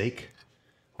own sake,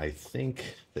 I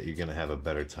think that you're going to have a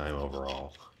better time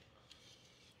overall.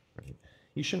 Right?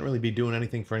 You shouldn't really be doing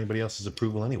anything for anybody else's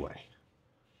approval anyway,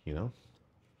 you know?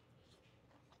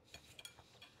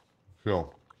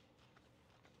 So,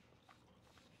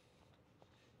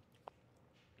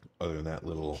 other than that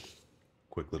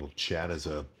quick little chat as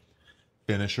a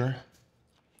finisher,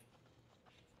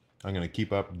 I'm going to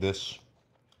keep up this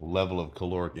level of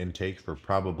caloric intake for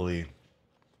probably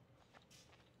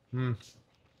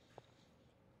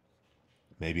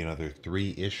maybe another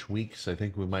 3-ish weeks. I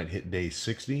think we might hit day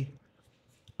 60.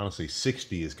 Honestly,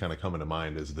 60 is kind of coming to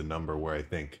mind as the number where I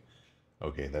think,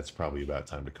 okay, that's probably about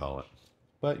time to call it.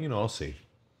 But, you know, I'll see.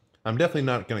 I'm definitely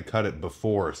not going to cut it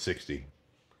before 60.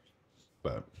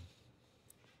 But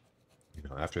you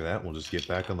know, after that, we'll just get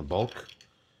back on the bulk.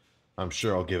 I'm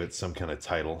sure I'll give it some kind of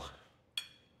title.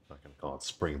 I'm not going to call it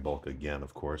spring bulk again,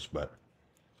 of course, but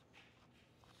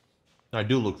I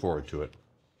do look forward to it.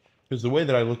 Because the way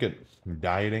that I look at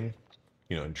dieting,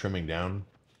 you know, and trimming down,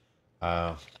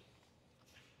 I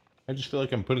just feel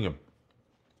like I'm putting a,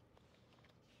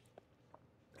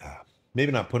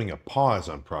 maybe not putting a pause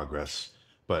on progress,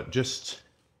 but just,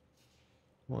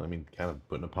 well, I mean, kind of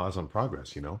putting a pause on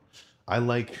progress, you know? I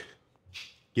like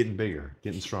getting bigger,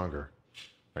 getting stronger,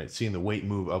 right? Seeing the weight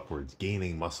move upwards,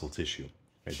 gaining muscle tissue,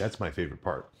 right? That's my favorite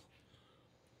part.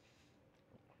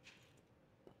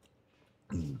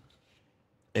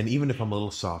 And even if I'm a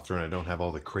little softer and I don't have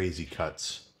all the crazy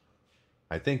cuts,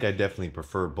 I think I definitely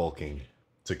prefer bulking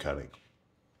to cutting.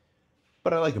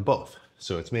 But I like them both.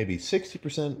 So it's maybe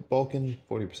 60% bulking,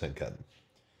 40% cutting,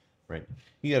 right?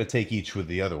 You got to take each with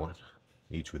the other one.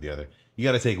 Each with the other. You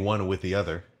got to take one with the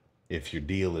other if your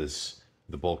deal is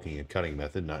the bulking and cutting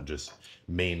method, not just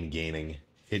main gaining,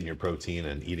 hitting your protein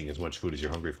and eating as much food as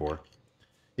you're hungry for.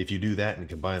 If you do that and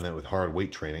combine that with hard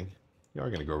weight training, you are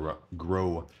going to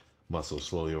grow muscle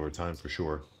slowly over time for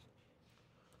sure.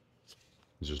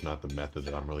 It's just not the method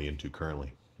that I'm really into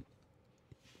currently.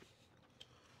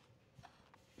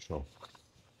 So,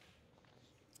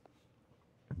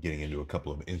 getting into a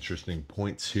couple of interesting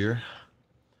points here.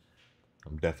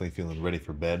 I'm definitely feeling ready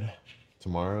for bed.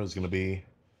 Tomorrow is going to be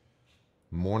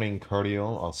morning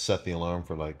cardio. I'll set the alarm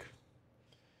for like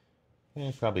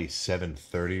probably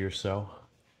 7:30 or so.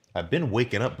 I've been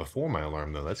waking up before my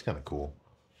alarm though. That's kind of cool.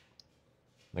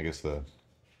 I guess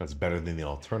that's better than the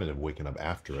alternative, waking up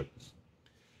after it.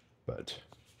 But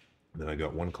then I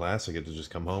got one class. I get to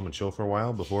just come home and chill for a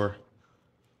while before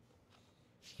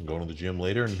going to the gym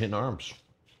later and hitting arms.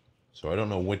 So I don't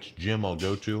know which gym I'll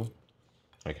go to.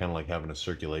 I kind of like having a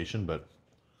circulation, but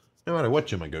no matter what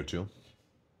gym I go to,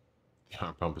 the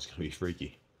arm pump is going to be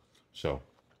freaky. So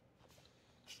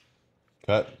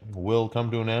cut will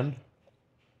come to an end,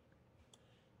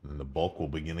 and the bulk will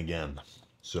begin again.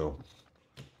 So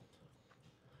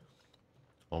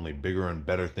only bigger and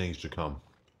better things to come.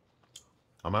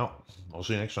 I'm out. I'll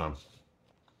see you next time.